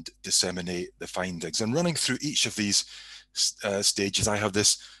 and disseminate the findings. And running through each of these stages, I have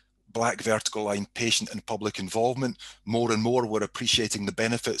this black vertical line, patient and public involvement. More and more, we're appreciating the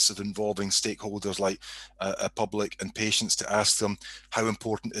benefits of involving stakeholders like public and patients to ask them, how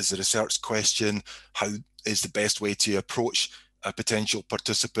important is the research question? How is the best way to approach potential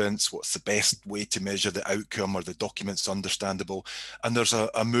participants? What's the best way to measure the outcome? Are the documents understandable? And there's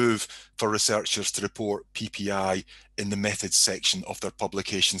a move for researchers to report PPI in the methods section of their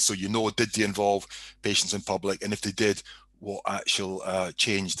publication. So you know, did they involve patients and public? And if they did, what actual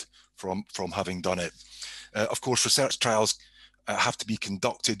changed from having done it? Of course, research trials have to be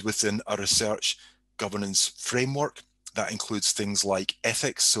conducted within a research governance framework. That includes things like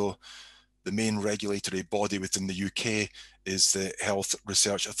ethics. So the main regulatory body within the UK is the Health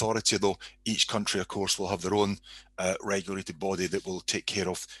Research Authority, though each country, of course, will have their own regulatory body that will take care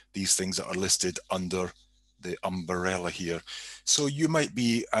of these things that are listed under the umbrella here. So you might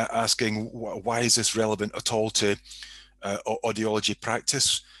be asking, why is this relevant at all to audiology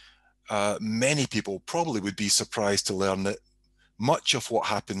practice? Many people probably would be surprised to learn that much of what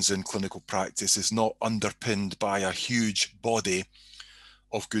happens in clinical practice is not underpinned by a huge body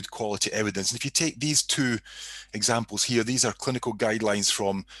of good quality evidence. And if you take these two examples here, these are clinical guidelines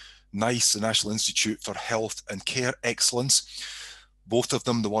from NICE, the National Institute for Health and Care Excellence. Both of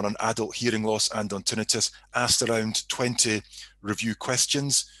them, the one on adult hearing loss and on tinnitus, asked around 20 review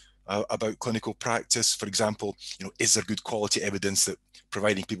questions about clinical practice. For example, is there good quality evidence that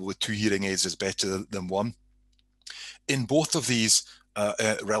providing people with 2 hearing aids is better than 1? In both of these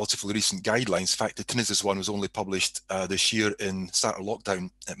relatively recent guidelines, in fact, the tinnitus one was only published this year in start of lockdown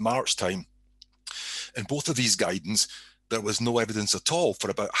at March time. In both of these guidance, there was no evidence at all for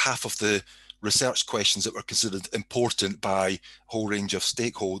about half of the research questions that were considered important by a whole range of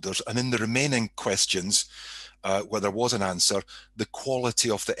stakeholders. And in the remaining questions, where there was an answer, the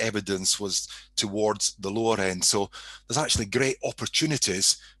quality of the evidence was towards the lower end. So there's actually great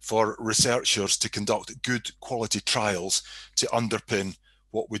opportunities for researchers to conduct good quality trials to underpin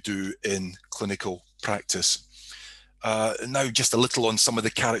what we do in clinical practice. Now, just a little on some of the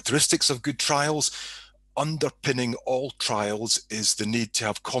characteristics of good trials. Underpinning all trials is the need to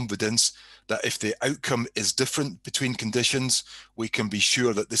have confidence that if the outcome is different between conditions, we can be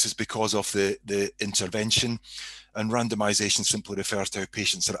sure that this is because of the intervention. And randomization simply refers to how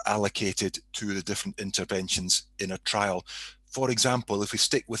patients are allocated to the different interventions in a trial. For example, if we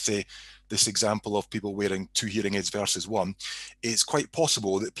stick with this example of people wearing 2 hearing aids versus 1, it's quite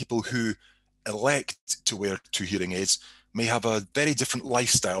possible that people who elect to wear 2 hearing aids may have a very different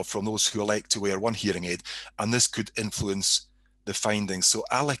lifestyle from those who elect to wear 1 hearing aid, and this could influence the findings. So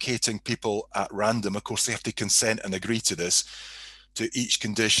allocating people at random, of course they have to consent and agree to this, to each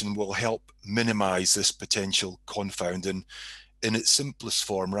condition will help minimize this potential confound. And in its simplest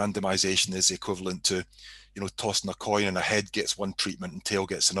form, randomization is equivalent to tossing a coin and a head gets one treatment and tail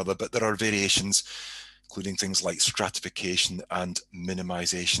gets another, but there are variations, including things like stratification and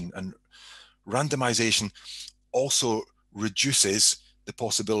minimization. And randomization also reduces the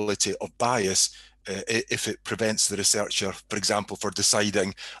possibility of bias if it prevents the researcher, for example, for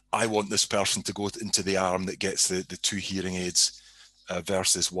deciding, I want this person to go into the arm that gets the 2 hearing aids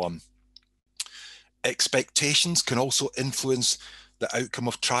versus 1. Expectations can also influence the outcome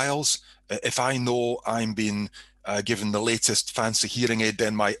of trials. If I know I'm being given the latest fancy hearing aid,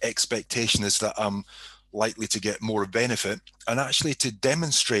 then my expectation is that I'm likely to get more benefit. And actually to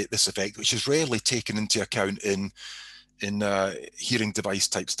demonstrate this effect, which is rarely taken into account in hearing device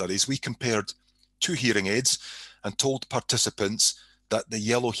type studies, we compared 2 hearing aids and told participants that the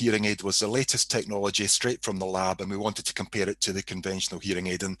yellow hearing aid was the latest technology straight from the lab, and we wanted to compare it to the conventional hearing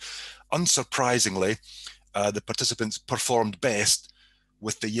aid. And unsurprisingly, the participants performed best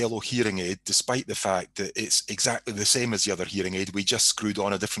with the yellow hearing aid, despite the fact that it's exactly the same as the other hearing aid. We just screwed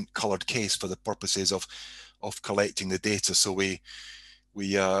on a different colored case for the purposes of collecting the data. So I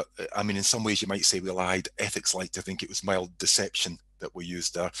mean, in some ways you might say we lied. Ethics like to think it was mild deception that we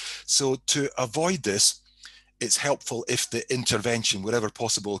used there. So to avoid this, it's helpful if the intervention, wherever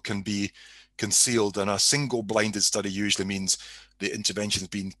possible, can be concealed. And a single blinded study usually means the intervention has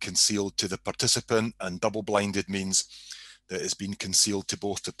been concealed to the participant, and double blinded means that it's been concealed to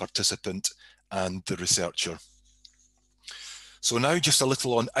both the participant and the researcher. So now just a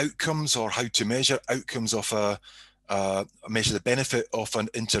little on outcomes, or how to measure outcomes of measure the benefit of an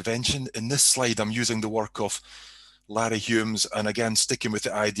intervention. In this slide, I'm using the work of Larry Humes, and again, sticking with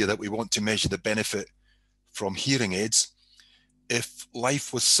the idea that we want to measure the benefit from hearing aids. If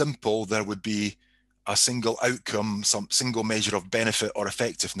life was simple, there would be a single outcome, some single measure of benefit or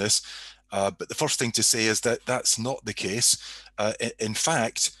effectiveness. But the first thing to say is that that's not the case. In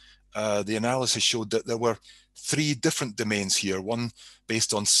fact, the analysis showed that there were 3 different domains here. One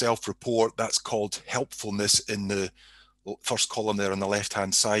based on self-report, that's called helpfulness in the first column there on the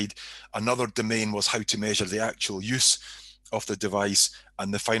left-hand side. Another domain was how to measure the actual use of the device.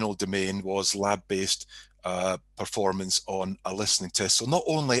 And the final domain was lab-based performance on a listening test. So not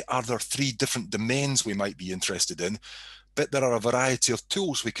only are there 3 different domains we might be interested in, but there are a variety of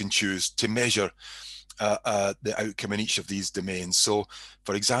tools we can choose to measure the outcome in each of these domains. So,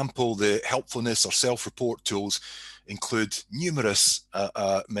 for example, the helpfulness or self-report tools include numerous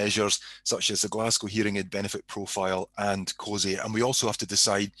measures, such as the Glasgow Hearing Aid Benefit Profile and COSI. And we also have to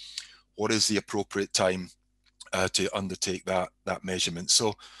decide what is the appropriate time to undertake that measurement.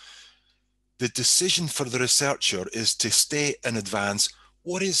 So the decision for the researcher is to state in advance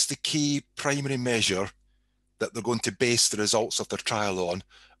what is the key primary measure that they're going to base the results of their trial on,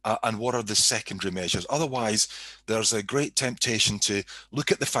 and what are the secondary measures. Otherwise, there's a great temptation to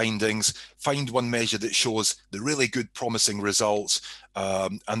look at the findings, find one measure that shows the really good promising results,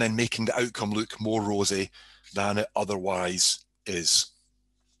 and then making the outcome look more rosy than it otherwise is.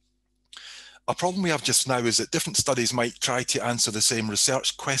 A problem we have just now is that different studies might try to answer the same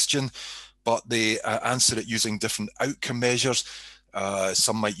research question, but they answer it using different outcome measures.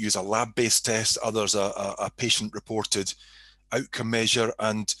 Some might use a lab-based test, others a patient-reported outcome measure.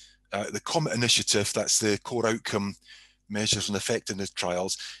 And the COMET initiative, that's the core outcome measures and effectiveness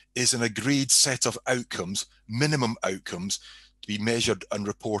trials, is an agreed set of outcomes, minimum outcomes, to be measured and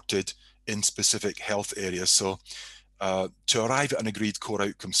reported in specific health areas. So to arrive at an agreed core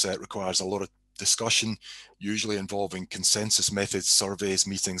outcome set requires a lot of discussion, usually involving consensus methods, surveys,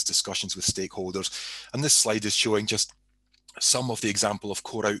 meetings, discussions with stakeholders. And this slide is showing just some of the example of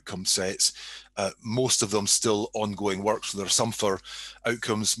core outcome sets, most of them still ongoing work. So there are some for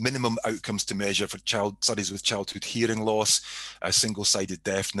outcomes, minimum outcomes to measure for studies with childhood hearing loss, single-sided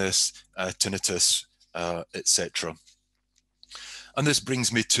deafness, tinnitus, etc. And this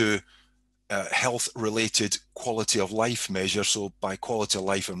brings me to health-related quality of life measures. So by quality of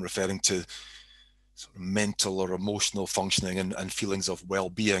life, I'm referring to sort of mental or emotional functioning and feelings of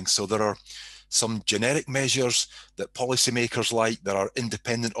well-being. So there are some generic measures that policymakers like that are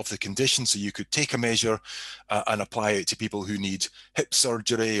independent of the condition. So you could take a measure and apply it to people who need hip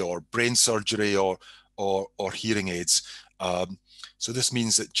surgery or brain surgery or hearing aids. So this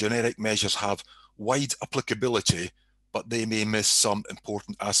means that generic measures have wide applicability, but they may miss some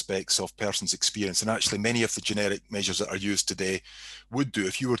important aspects of person's experience. And actually many of the generic measures that are used today would do.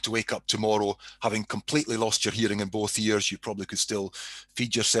 If you were to wake up tomorrow having completely lost your hearing in both ears, you probably could still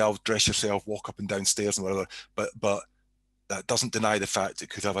feed yourself, dress yourself, walk up and down stairs and whatever, but that doesn't deny the fact it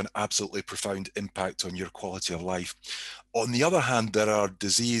could have an absolutely profound impact on your quality of life. On the other hand, there are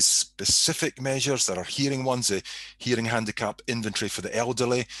disease-specific measures. There are hearing ones, the hearing handicap inventory for the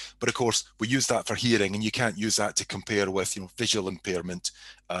elderly. But of course, we use that for hearing, and you can't use that to compare with, visual impairment,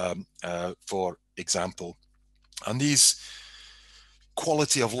 for example. And these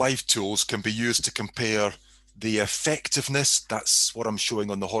quality of life tools can be used to compare the effectiveness, that's what I'm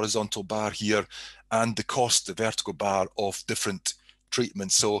showing on the horizontal bar here, and the cost, the vertical bar, of different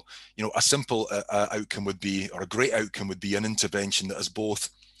treatments. So, a simple outcome would be, or a great outcome would be, an intervention that is both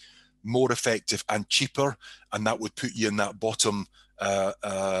more effective and cheaper, and that would put you in that bottom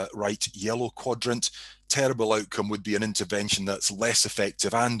right yellow quadrant. Terrible outcome would be an intervention that's less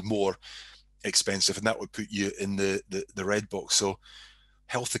effective and more expensive, and that would put you in the red box. So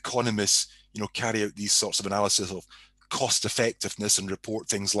health economists, carry out these sorts of analysis of cost effectiveness and report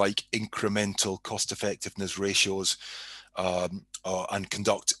things like incremental cost effectiveness ratios, and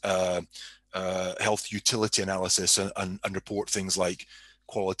conduct health utility analysis and report things like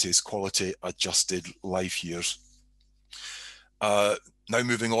quality adjusted life years. Now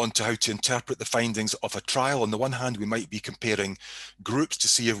moving on to how to interpret the findings of a trial. On the one hand, we might be comparing groups to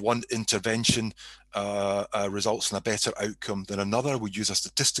see if one intervention results in a better outcome than another. We use a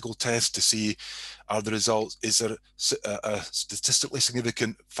statistical test to see, are the results, is there a statistically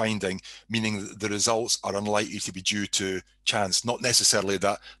significant finding, meaning that the results are unlikely to be due to chance, not necessarily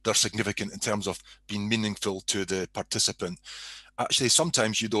that they're significant in terms of being meaningful to the participant. Actually,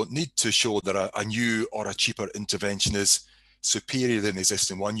 sometimes you don't need to show that a new or a cheaper intervention is superior than the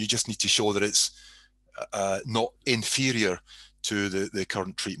existing one. You just need to show that it's not inferior to the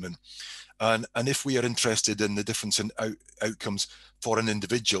current treatment. And if we are interested in the difference in outcomes for an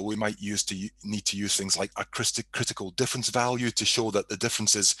individual, we might need to use things like a critical difference value to show that the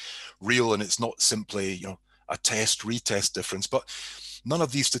difference is real and it's not simply a retest difference. But none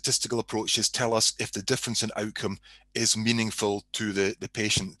of these statistical approaches tell us if the difference in outcome is meaningful to the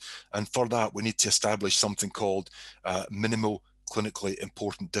patient. And for that, we need to establish something called minimal clinically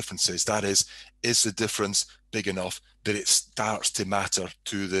important differences. That is the difference big enough that it starts to matter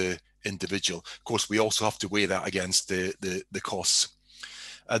to the individual? Of course, we also have to weigh that against the costs.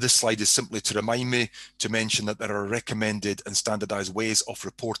 This slide is simply to remind me to mention that there are recommended and standardized ways of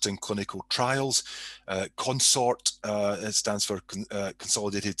reporting clinical trials. CONSORT, it stands for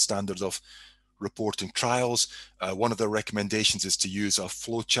Consolidated Standards of Reporting Trials. One of their recommendations is to use a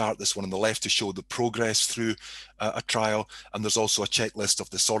flow chart, this one on the left, to show the progress through a trial. And there's also a checklist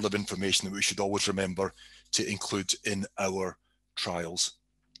of the sort of information that we should always remember to include in our trials.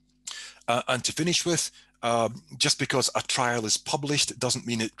 And to finish with, just because a trial is published doesn't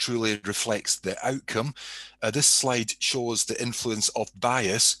mean it truly reflects the outcome. This slide shows the influence of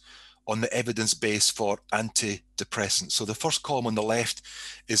bias on the evidence base for antidepressants. So the first column on the left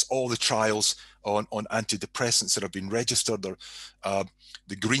is all the trials on antidepressants that have been registered.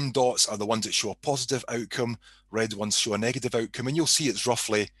 The green dots are the ones that show a positive outcome, red ones show a negative outcome, and you'll see it's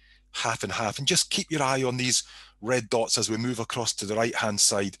roughly half and half. And just keep your eye on these red dots as we move across to the right-hand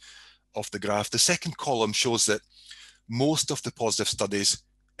side of the graph. The second column shows that most of the positive studies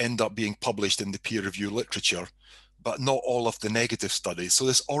end up being published in the peer review literature, but not all of the negative studies. So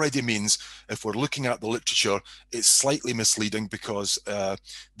this already means if we're looking at the literature, it's slightly misleading because the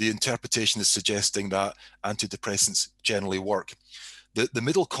interpretation is suggesting that antidepressants generally work. The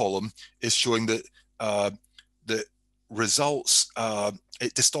middle column is showing that the results,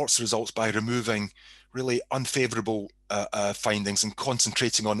 it distorts the results by removing really unfavorable findings and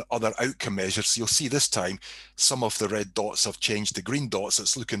concentrating on other outcome measures. So you'll see this time some of the red dots have changed to green dots.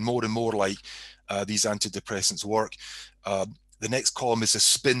 It's looking more and more like these antidepressants work. The next column is a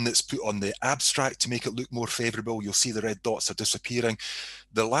spin that's put on the abstract to make it look more favorable. You'll see the red dots are disappearing.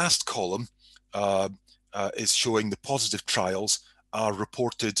 The last column is showing the positive trials are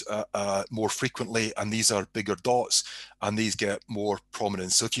reported more frequently, and these are bigger dots, and these get more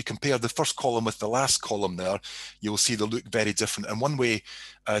prominence. So if you compare the first column with the last column there, you'll see they look very different. And one way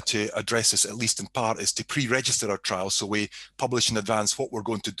to address this, at least in part, is to pre-register our trials. So we publish in advance what we're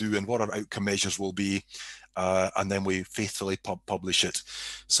going to do and what our outcome measures will be, and then we faithfully publish it.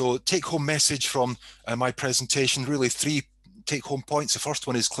 So take-home message from my presentation, really 3 take-home points. The first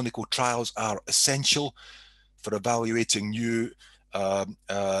one is clinical trials are essential for evaluating new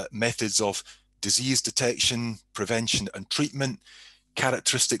methods of disease detection, prevention, and treatment.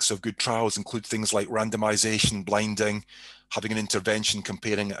 Characteristics of good trials include things like randomization, blinding, having an intervention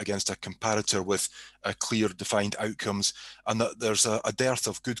comparing it against a comparator with clear defined outcomes, and that there's a dearth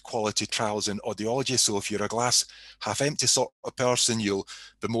of good quality trials in audiology. So if you're a glass half empty sort of person, you'll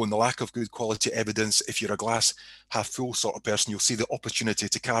bemoan the lack of good quality evidence. If you're a glass half full sort of person, you'll see the opportunity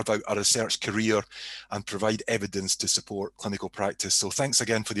to carve out a research career and provide evidence to support clinical practice. So thanks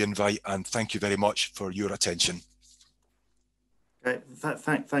again for the invite, and thank you very much for your attention.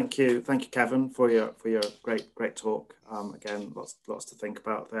 Thank you, Kevin, for your great talk. Again, lots to think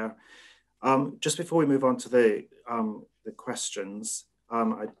about there. Just before we move on to the questions,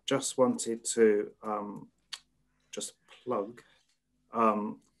 I just wanted to just plug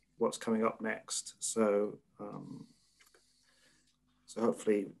what's coming up next. So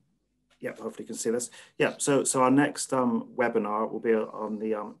hopefully, yeah, hopefully you can see this. Yeah. So our next webinar will be on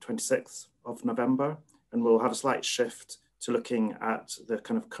the 26th of November, and we'll have a slight shift to looking at the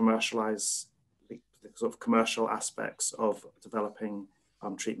kind of the sort of commercial aspects of developing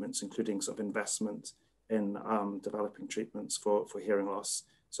treatments, including sort of investment in developing treatments for hearing loss.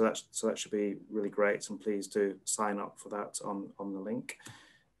 So that should be really great, and please do sign up for that on the link.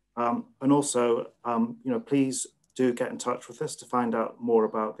 And also, please do get in touch with us to find out more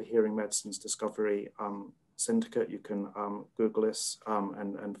about the Hearing Medicines Discovery Syndicate. You can Google us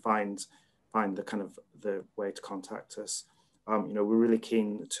and find the kind of the way to contact us. We're really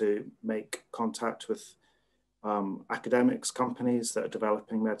keen to make contact with academics, companies that are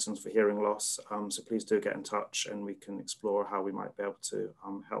developing medicines for hearing loss. So please do get in touch, and we can explore how we might be able to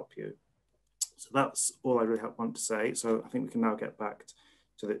help you. So that's all I really want to say. So I think we can now get back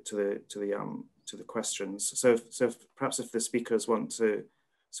to the questions. So perhaps if the speakers want to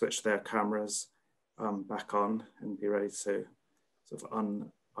switch their cameras back on and be ready to sort of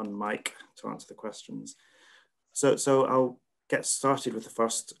unmic to answer the questions. So I'll get started with the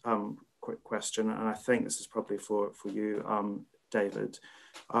first quick question, and I think this is probably for you, David.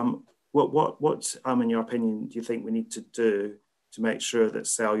 What in your opinion, do you think we need to do to make sure that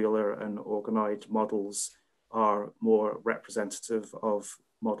cellular and organoid models are more representative of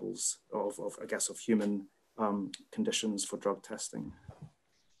models of I guess, of human conditions for drug testing?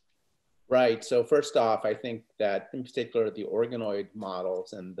 Right. So first off, I think that in particular, the organoid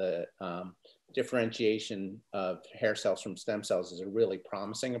models and the differentiation of hair cells from stem cells is a really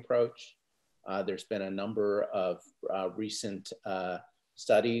promising approach. There's been a number of recent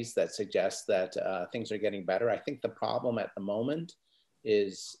studies that suggest that things are getting better. I think the problem at the moment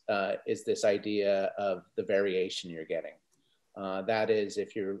is this idea of the variation you're getting. That is,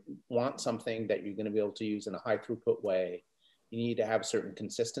 if you want something that you're going to be able to use in a high throughput way, you need to have certain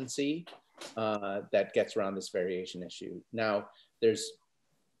consistency that gets around this variation issue. Now, there's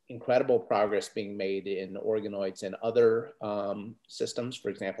incredible progress being made in organoids and other systems. For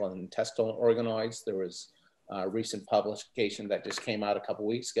example, in intestinal organoids, there was a recent publication that just came out a couple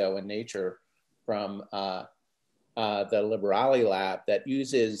weeks ago in Nature from the Liberali lab that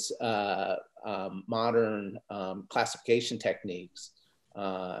uses modern classification techniques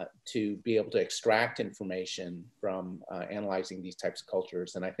to be able to extract information from analyzing these types of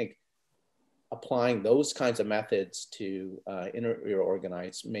cultures. And I think applying those kinds of methods to inner ear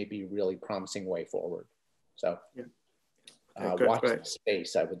organoids may be a really promising way forward. So yeah. Watch the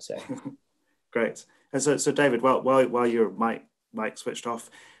space, I would say. Great. And so David, while your mic switched off,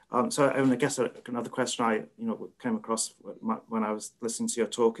 So I guess another question I came across when I was listening to your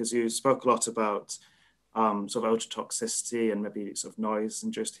talk is you spoke a lot about sort of ototoxicity and maybe sort of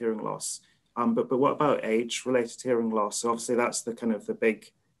noise-induced hearing loss. But what about age-related hearing loss? So obviously that's the kind of the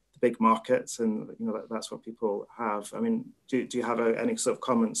big markets, and that's what people have. I mean, do you have any sort of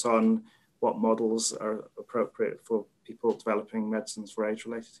comments on what models are appropriate for people developing medicines for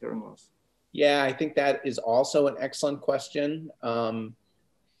age-related hearing loss? Yeah, I think that is also an excellent question.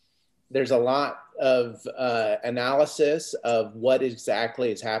 There's a lot of analysis of what exactly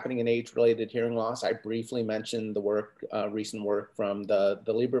is happening in age-related hearing loss. I briefly mentioned the work, recent work from the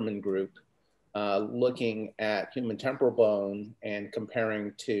Lieberman group, looking at human temporal bone and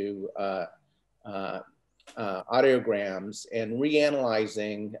comparing to audiograms and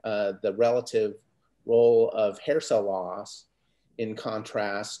reanalyzing the relative role of hair cell loss in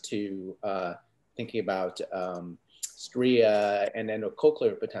contrast to thinking about stria and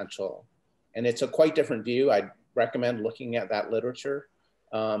endocochlear potential. And it's a quite different view. I'd recommend looking at that literature.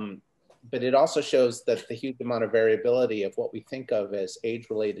 But it also shows that the huge amount of variability of what we think of as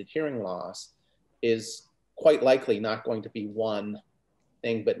age-related hearing loss is quite likely not going to be one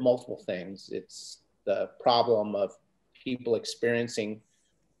thing, but multiple things. It's the problem of people experiencing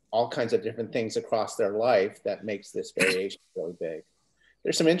all kinds of different things across their life that makes this variation really big.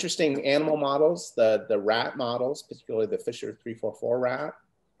 There's some interesting animal models. The rat models, particularly the Fisher 344 rat,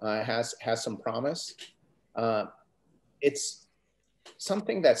 has some promise. It's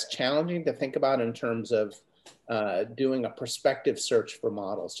something that's challenging to think about in terms of doing a prospective search for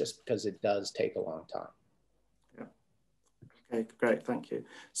models, just because it does take a long time. Yeah. Okay, great, thank you.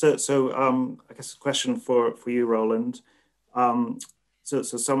 So I guess a question for you, Roland. So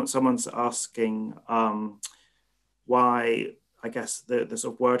someone's asking why, I guess, the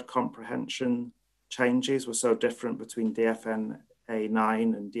sort of word comprehension changes were so different between DFNA9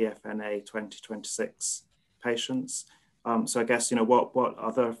 and DFNA 2026 patients. So I guess, what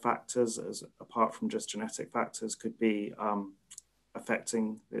other factors, apart from just genetic factors, could be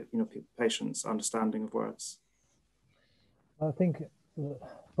affecting patients' understanding of words? I think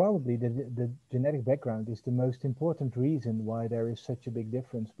probably the genetic background is the most important reason why there is such a big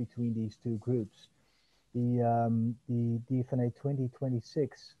difference between these two groups. The DFNA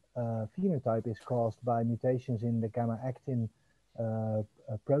 2026 phenotype is caused by mutations in the gamma-actin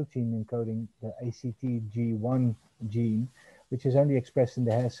protein encoding the ACTG1 gene, which is only expressed in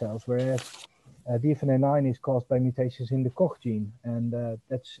the hair cells, whereas DFNA9 is caused by mutations in the Koch gene, and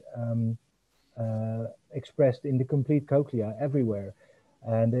that's expressed in the complete cochlea everywhere.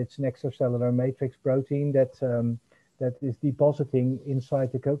 And it's an extracellular matrix protein that is depositing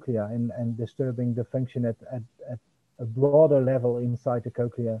inside the cochlea and disturbing the function at a broader level inside the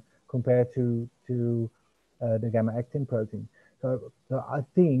cochlea compared to the gamma-actin protein. So I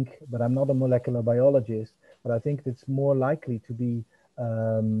think, but I'm not a molecular biologist, but I think it's more likely to be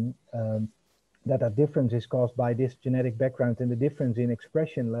that difference is caused by this genetic background and the difference in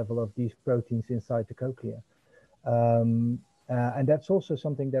expression level of these proteins inside the cochlea. And that's also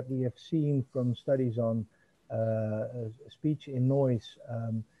something that we have seen from studies on speech in noise,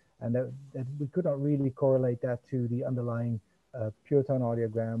 and that we could not really correlate that to the underlying pure tone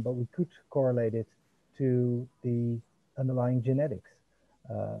audiogram, but we could correlate it to the underlying genetics.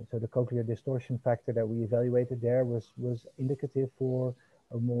 So the cochlear distortion factor that we evaluated there was indicative for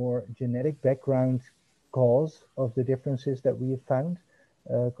a more genetic background cause of the differences that we have found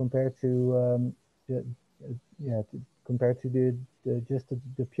compared to just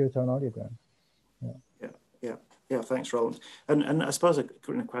the pure tone audiogram. Yeah. Thanks, Roland. And I suppose a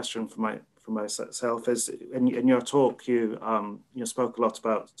question for myself is, in your talk, you spoke a lot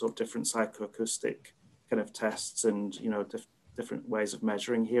about sort of different psychoacoustic kind of tests and different ways of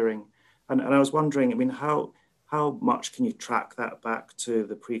measuring hearing, and I was wondering, I mean, how much can you track that back to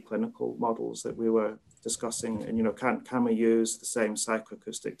the preclinical models that we were discussing, and can we use the same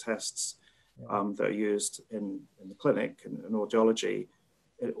psychoacoustic tests that are used in the clinic and in audiology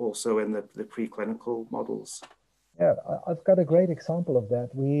also in the preclinical models? Yeah, I've got a great example of that.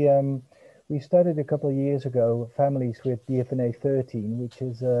 We studied a couple of years ago families with DFNA 13, which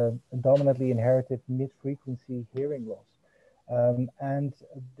is a dominantly inherited mid-frequency hearing loss. And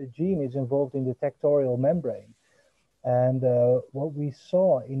the gene is involved in the tectorial membrane. And what we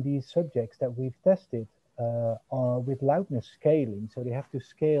saw in these subjects that we've tested with loudness scaling, so they have to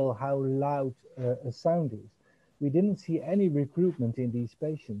scale how loud a sound is. We didn't see any recruitment in these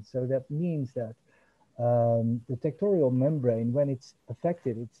patients. So that means that the tectorial membrane, when it's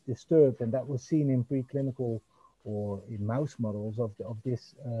affected, it's disturbed, and that was seen in preclinical or in mouse models of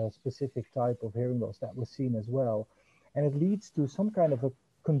this specific type of hearing loss. That was seen as well, and it leads to some kind of a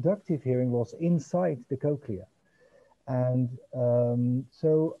conductive hearing loss inside the cochlea. And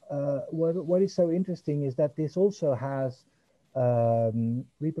what is so interesting is that this also has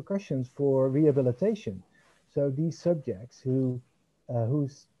repercussions for rehabilitation. So these subjects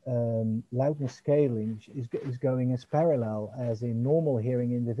whose loudness scaling is going as parallel as in normal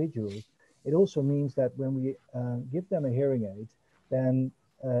hearing individuals, it also means that when we give them a hearing aid, then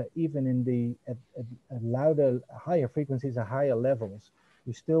even in at louder, higher frequencies or higher levels,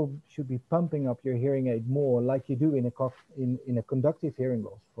 you still should be pumping up your hearing aid more, like you do in a conductive hearing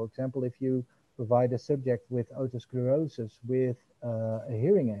loss. For example, if you provide a subject with otosclerosis with a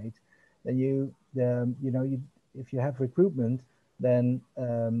hearing aid, then if you have recruitment, then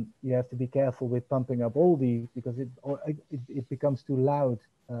you have to be careful with pumping up because it becomes too loud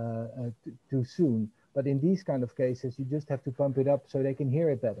too soon. But in these kind of cases, you just have to pump it up so they can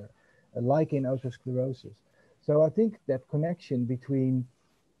hear it better, like in otosclerosis. So I think that connection between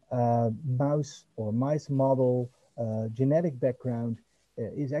mouse model, genetic background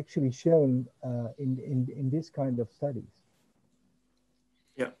is actually shown in this kind of studies.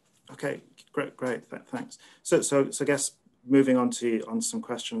 Yeah. Okay. Great. Thanks. So I guess moving on some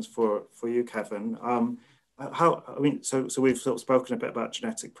questions for you, Kevin. So we've sort of spoken a bit about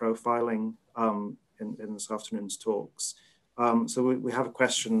genetic profiling in this afternoon's talks. So we have a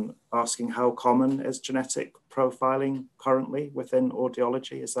question asking, how common is genetic profiling currently within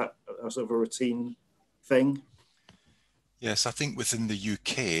audiology? Is that a sort of a routine thing? Yes, I think within the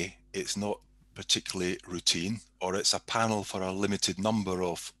UK, it's not particularly routine, or it's a panel for a limited number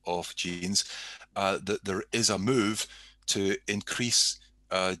of genes. That there is a move to increase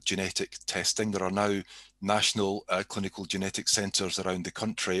genetic testing. There are now national clinical genetic centres around the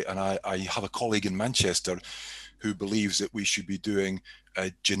country, and I have a colleague in Manchester who believes that we should be doing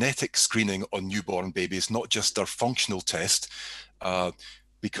a genetic screening on newborn babies, not just their functional test,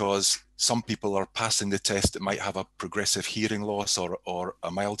 because some people are passing the test that might have a progressive hearing loss or a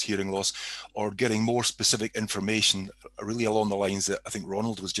mild hearing loss, or getting more specific information, really along the lines that I think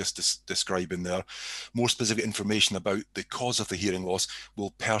Ronald was just describing there. More specific information about the cause of the hearing loss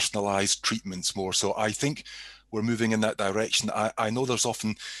will personalise treatments more. So I think we're moving in that direction. I know there's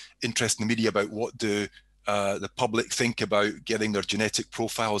often interest in the media about what do the public think about getting their genetic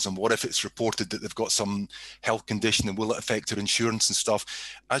profiles, and what if it's reported that they've got some health condition and will it affect their insurance and stuff.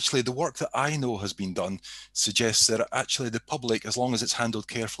 Actually, the work that I know has been done suggests that actually the public, as long as it's handled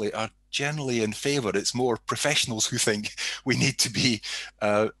carefully, are generally in favour. It's more professionals who think we need to be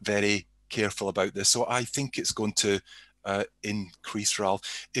very careful about this. So I think it's going to increase,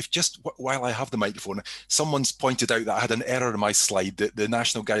 Ralph. If just while I have the microphone, someone's pointed out that I had an error in my slide, that the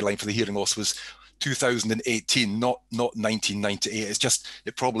national guideline for the hearing loss was 2018, not 1998. It's just,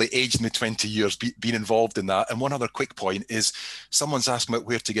 it probably aged me 20 years being involved in that. And one other quick point is, someone's asking about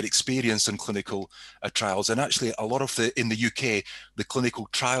where to get experience in clinical trials. And actually, a lot of in the UK, the clinical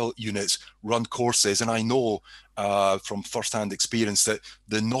trial units run courses. And I know from first-hand experience that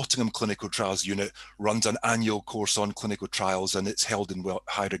the Nottingham Clinical Trials Unit runs an annual course on clinical trials, and it's held in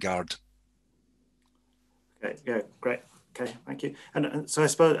high regard. Okay, yeah, great. Okay, thank you. And so I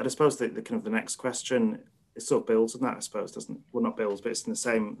suppose the kind of the next question, it sort of builds on that, I suppose, doesn't it? Well, not builds, but it's in the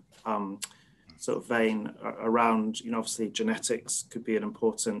same sort of vein around, obviously genetics could be an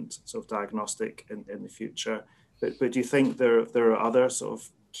important sort of diagnostic in the future. But do you think there are other sort of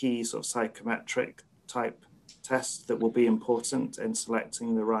key sort of psychometric type tests that will be important in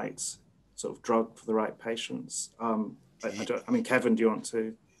selecting the right sort of drug for the right patients? I mean, Kevin, do you want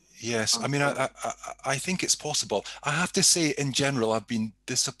to? Yes, I mean, I think it's possible. I have to say, in general, I've been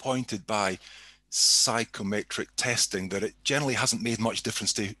disappointed by psychometric testing, that it generally hasn't made much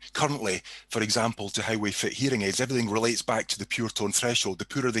difference to currently, for example, to how we fit hearing aids. Everything relates back to the pure tone threshold. The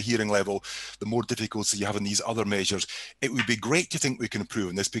poorer the hearing level, the more difficulty you have in these other measures. It would be great to think we can improve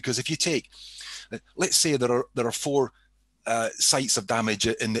on this, because if you take, let's say there are 4 sites of damage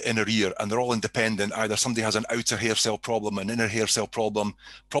in the inner ear, and they're all independent. Either somebody has an outer hair cell problem, an inner hair cell problem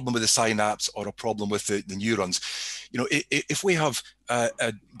with the synapse, or a problem with the neurons. If we have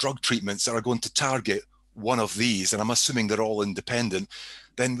drug treatments that are going to target one of these, and I'm assuming they're all independent,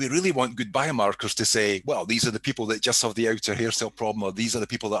 then we really want good biomarkers to say, well, these are the people that just have the outer hair cell problem, or these are the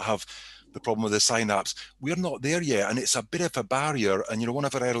people that have the problem with the synapse. We're not there yet, and it's a bit of a barrier. And one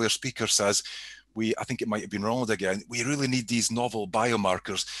of our earlier speakers says, I think it might have been Ronald again, we really need these novel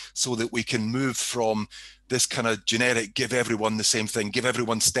biomarkers so that we can move from this kind of generic, give everyone the same thing, give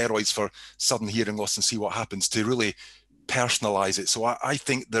everyone steroids for sudden hearing loss and see what happens, to really personalize it. So I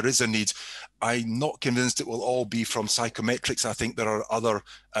think there is a need. I'm not convinced it will all be from psychometrics. I think there are other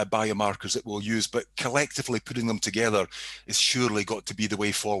biomarkers that we'll use, but collectively putting them together is surely got to be the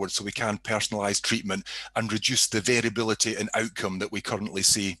way forward, so we can personalize treatment and reduce the variability in outcome that we currently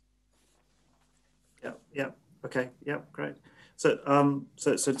see. Yeah. Okay. Yeah. Great. So,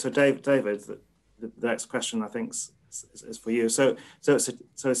 David, the next question I think is for you. So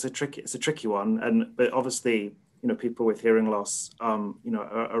it's a tricky one, but obviously, people with hearing loss,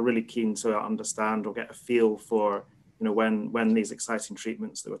 are really keen to understand or get a feel for, when these exciting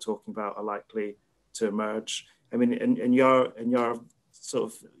treatments that we're talking about are likely to emerge. I mean, in your sort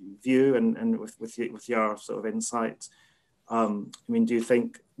of view and with your sort of insight, I mean, do you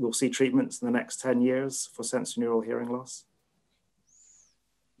think we'll see treatments in the next 10 years for sensorineural hearing loss?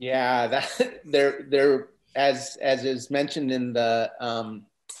 Yeah, there as is mentioned in the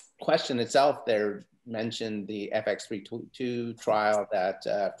question itself, there mentioned the FX322 trial that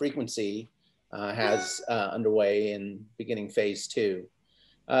Frequency has underway in beginning phase 2.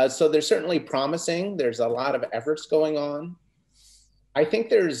 So they're certainly promising. There's a lot of efforts going on. I think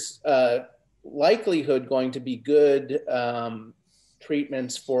there's likelihood going to be good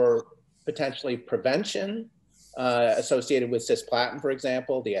treatments for potentially prevention associated with cisplatin, for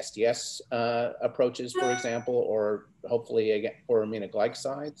example, the SDS approaches, for example, or hopefully again for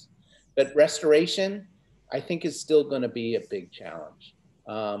aminoglycosides. But restoration, I think, is still going to be a big challenge.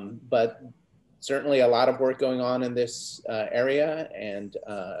 But certainly a lot of work going on in this area, and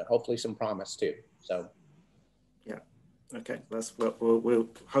hopefully some promise too. So, yeah, okay, we'll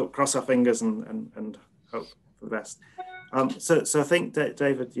hope, cross our fingers and hope for the best. So I think that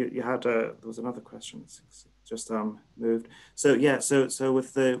David, you had there was another question just moved. So yeah, so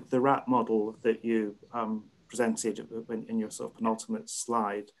with the rat model that you presented in your sort of penultimate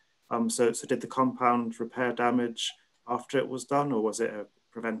slide, so did the compound repair damage after it was done, or was it a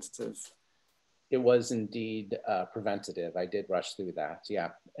preventative? It was indeed preventative. I did rush through that.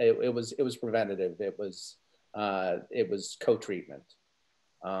 Yeah, it was preventative. It was co-treatment,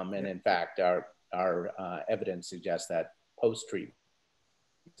 and in fact, our evidence suggests that post-treatment,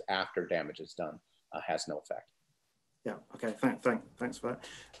 after damage is done, has no effect. Yeah. Okay. Thanks for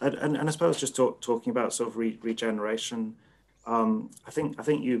that. And I suppose just talking about sort of regeneration, I think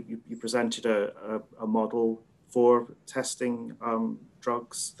you presented a model for testing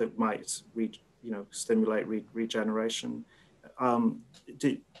drugs that might stimulate regeneration.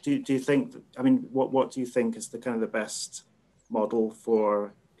 Do you think? I mean, what do you think is the kind of the best model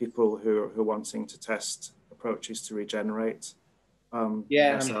for people who are wanting to test approaches to regenerate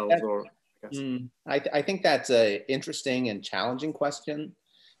cells? Or I think that's an interesting and challenging question.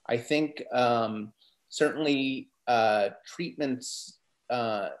 I think certainly treatments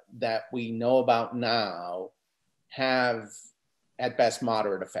that we know about now have at best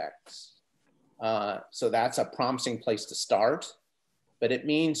moderate effects. So that's a promising place to start, but it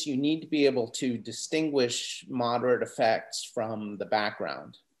means you need to be able to distinguish moderate effects from the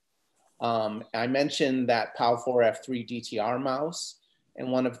background. I mentioned that PAL4F3 DTR mouse, and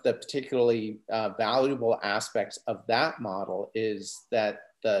one of the particularly valuable aspects of that model is that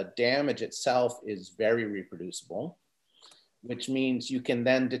the damage itself is very reproducible, which means you can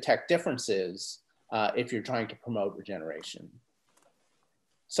then detect differences if you're trying to promote regeneration.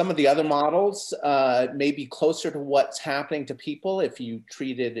 Some of the other models may be closer to what's happening to people if you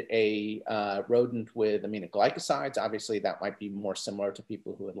treated a rodent with aminoglycosides. Obviously, that might be more similar to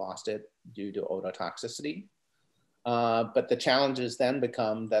people who had lost it due to ototoxicity. But the challenges then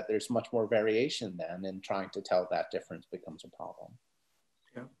become that there's much more variation then, and trying to tell that difference becomes a problem.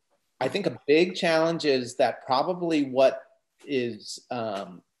 Yeah. I think a big challenge is that probably what is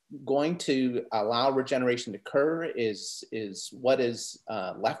going to allow regeneration to occur is what is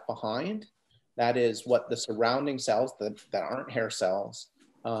left behind. That is what the surrounding cells that aren't hair cells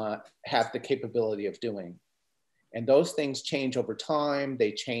have the capability of doing. And those things change over time.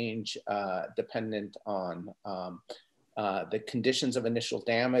 They change dependent on the conditions of initial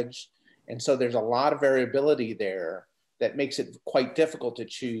damage. And so there's a lot of variability there that makes it quite difficult to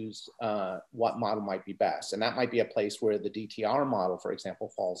choose what model might be best. And that might be a place where the DTR model, for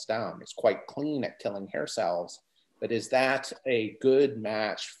example, falls down. It's quite clean at killing hair cells, but is that a good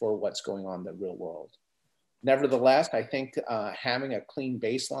match for what's going on in the real world? Nevertheless, I think having a clean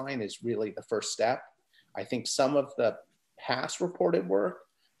baseline is really the first step. I think some of the past reported work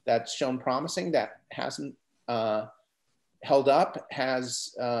that's shown promising that hasn't held up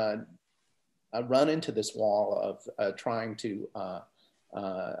has run into this wall of trying to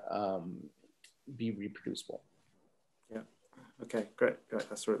be reproducible. Yeah. Okay, great.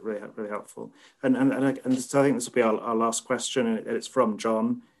 That's really, really helpful. And so I think this will be our last question, and it's from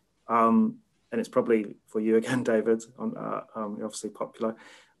John. And it's probably for you again, David, you're obviously popular.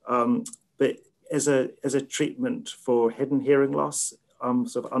 But as a treatment for hidden hearing loss,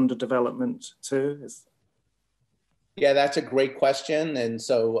 sort of underdevelopment too? Yeah, that's a great question. And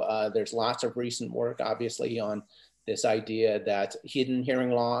so there's lots of recent work, obviously, on this idea that hidden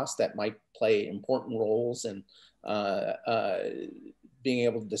hearing loss that might play important roles in being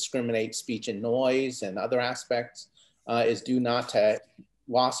able to discriminate speech and noise and other aspects is due not to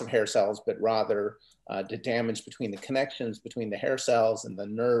loss of hair cells, but rather to damage between the connections between the hair cells and the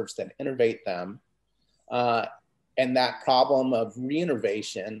nerves that innervate them. And that problem of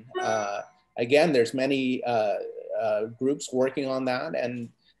reinnervation, again, there's many groups working on that. And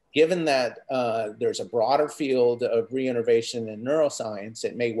given that there's a broader field of reinnervation in neuroscience,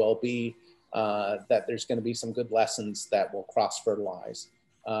 it may well be that there's going to be some good lessons that will cross-fertilize.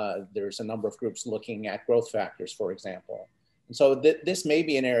 There's a number of groups looking at growth factors, for example. And so this may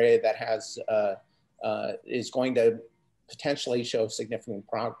be an area that has is going to potentially show significant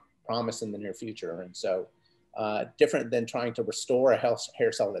promise in the near future. And so different than trying to restore a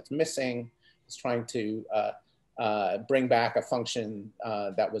hair cell that's missing, is trying to bring back a function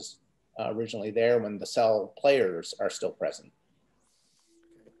that was originally there when the cell players are still present.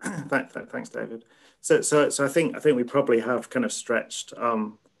 Thanks, David. So I think we probably have kind of stretched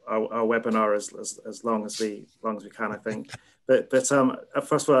our webinar as long as we can, I think. But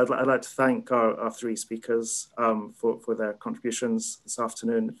first of all, I'd like to thank our three speakers for their contributions this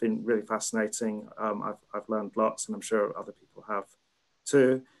afternoon. It's been really fascinating. I've learned lots, and I'm sure other people have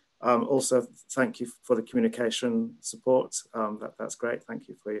too. Also, thank you for the communication support. That's great. Thank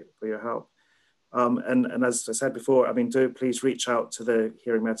you for your help. And as I said before, I mean, do please reach out to the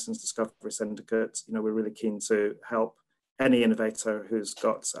Hearing Medicines Discovery Syndicate. You know, we're really keen to help any innovator who's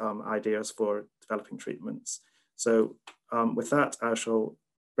got ideas for developing treatments. So with that, I shall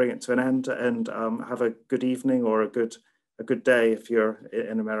bring it to an end, and have a good evening or a good day if you're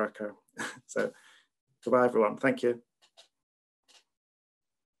in America. So goodbye, everyone. Thank you.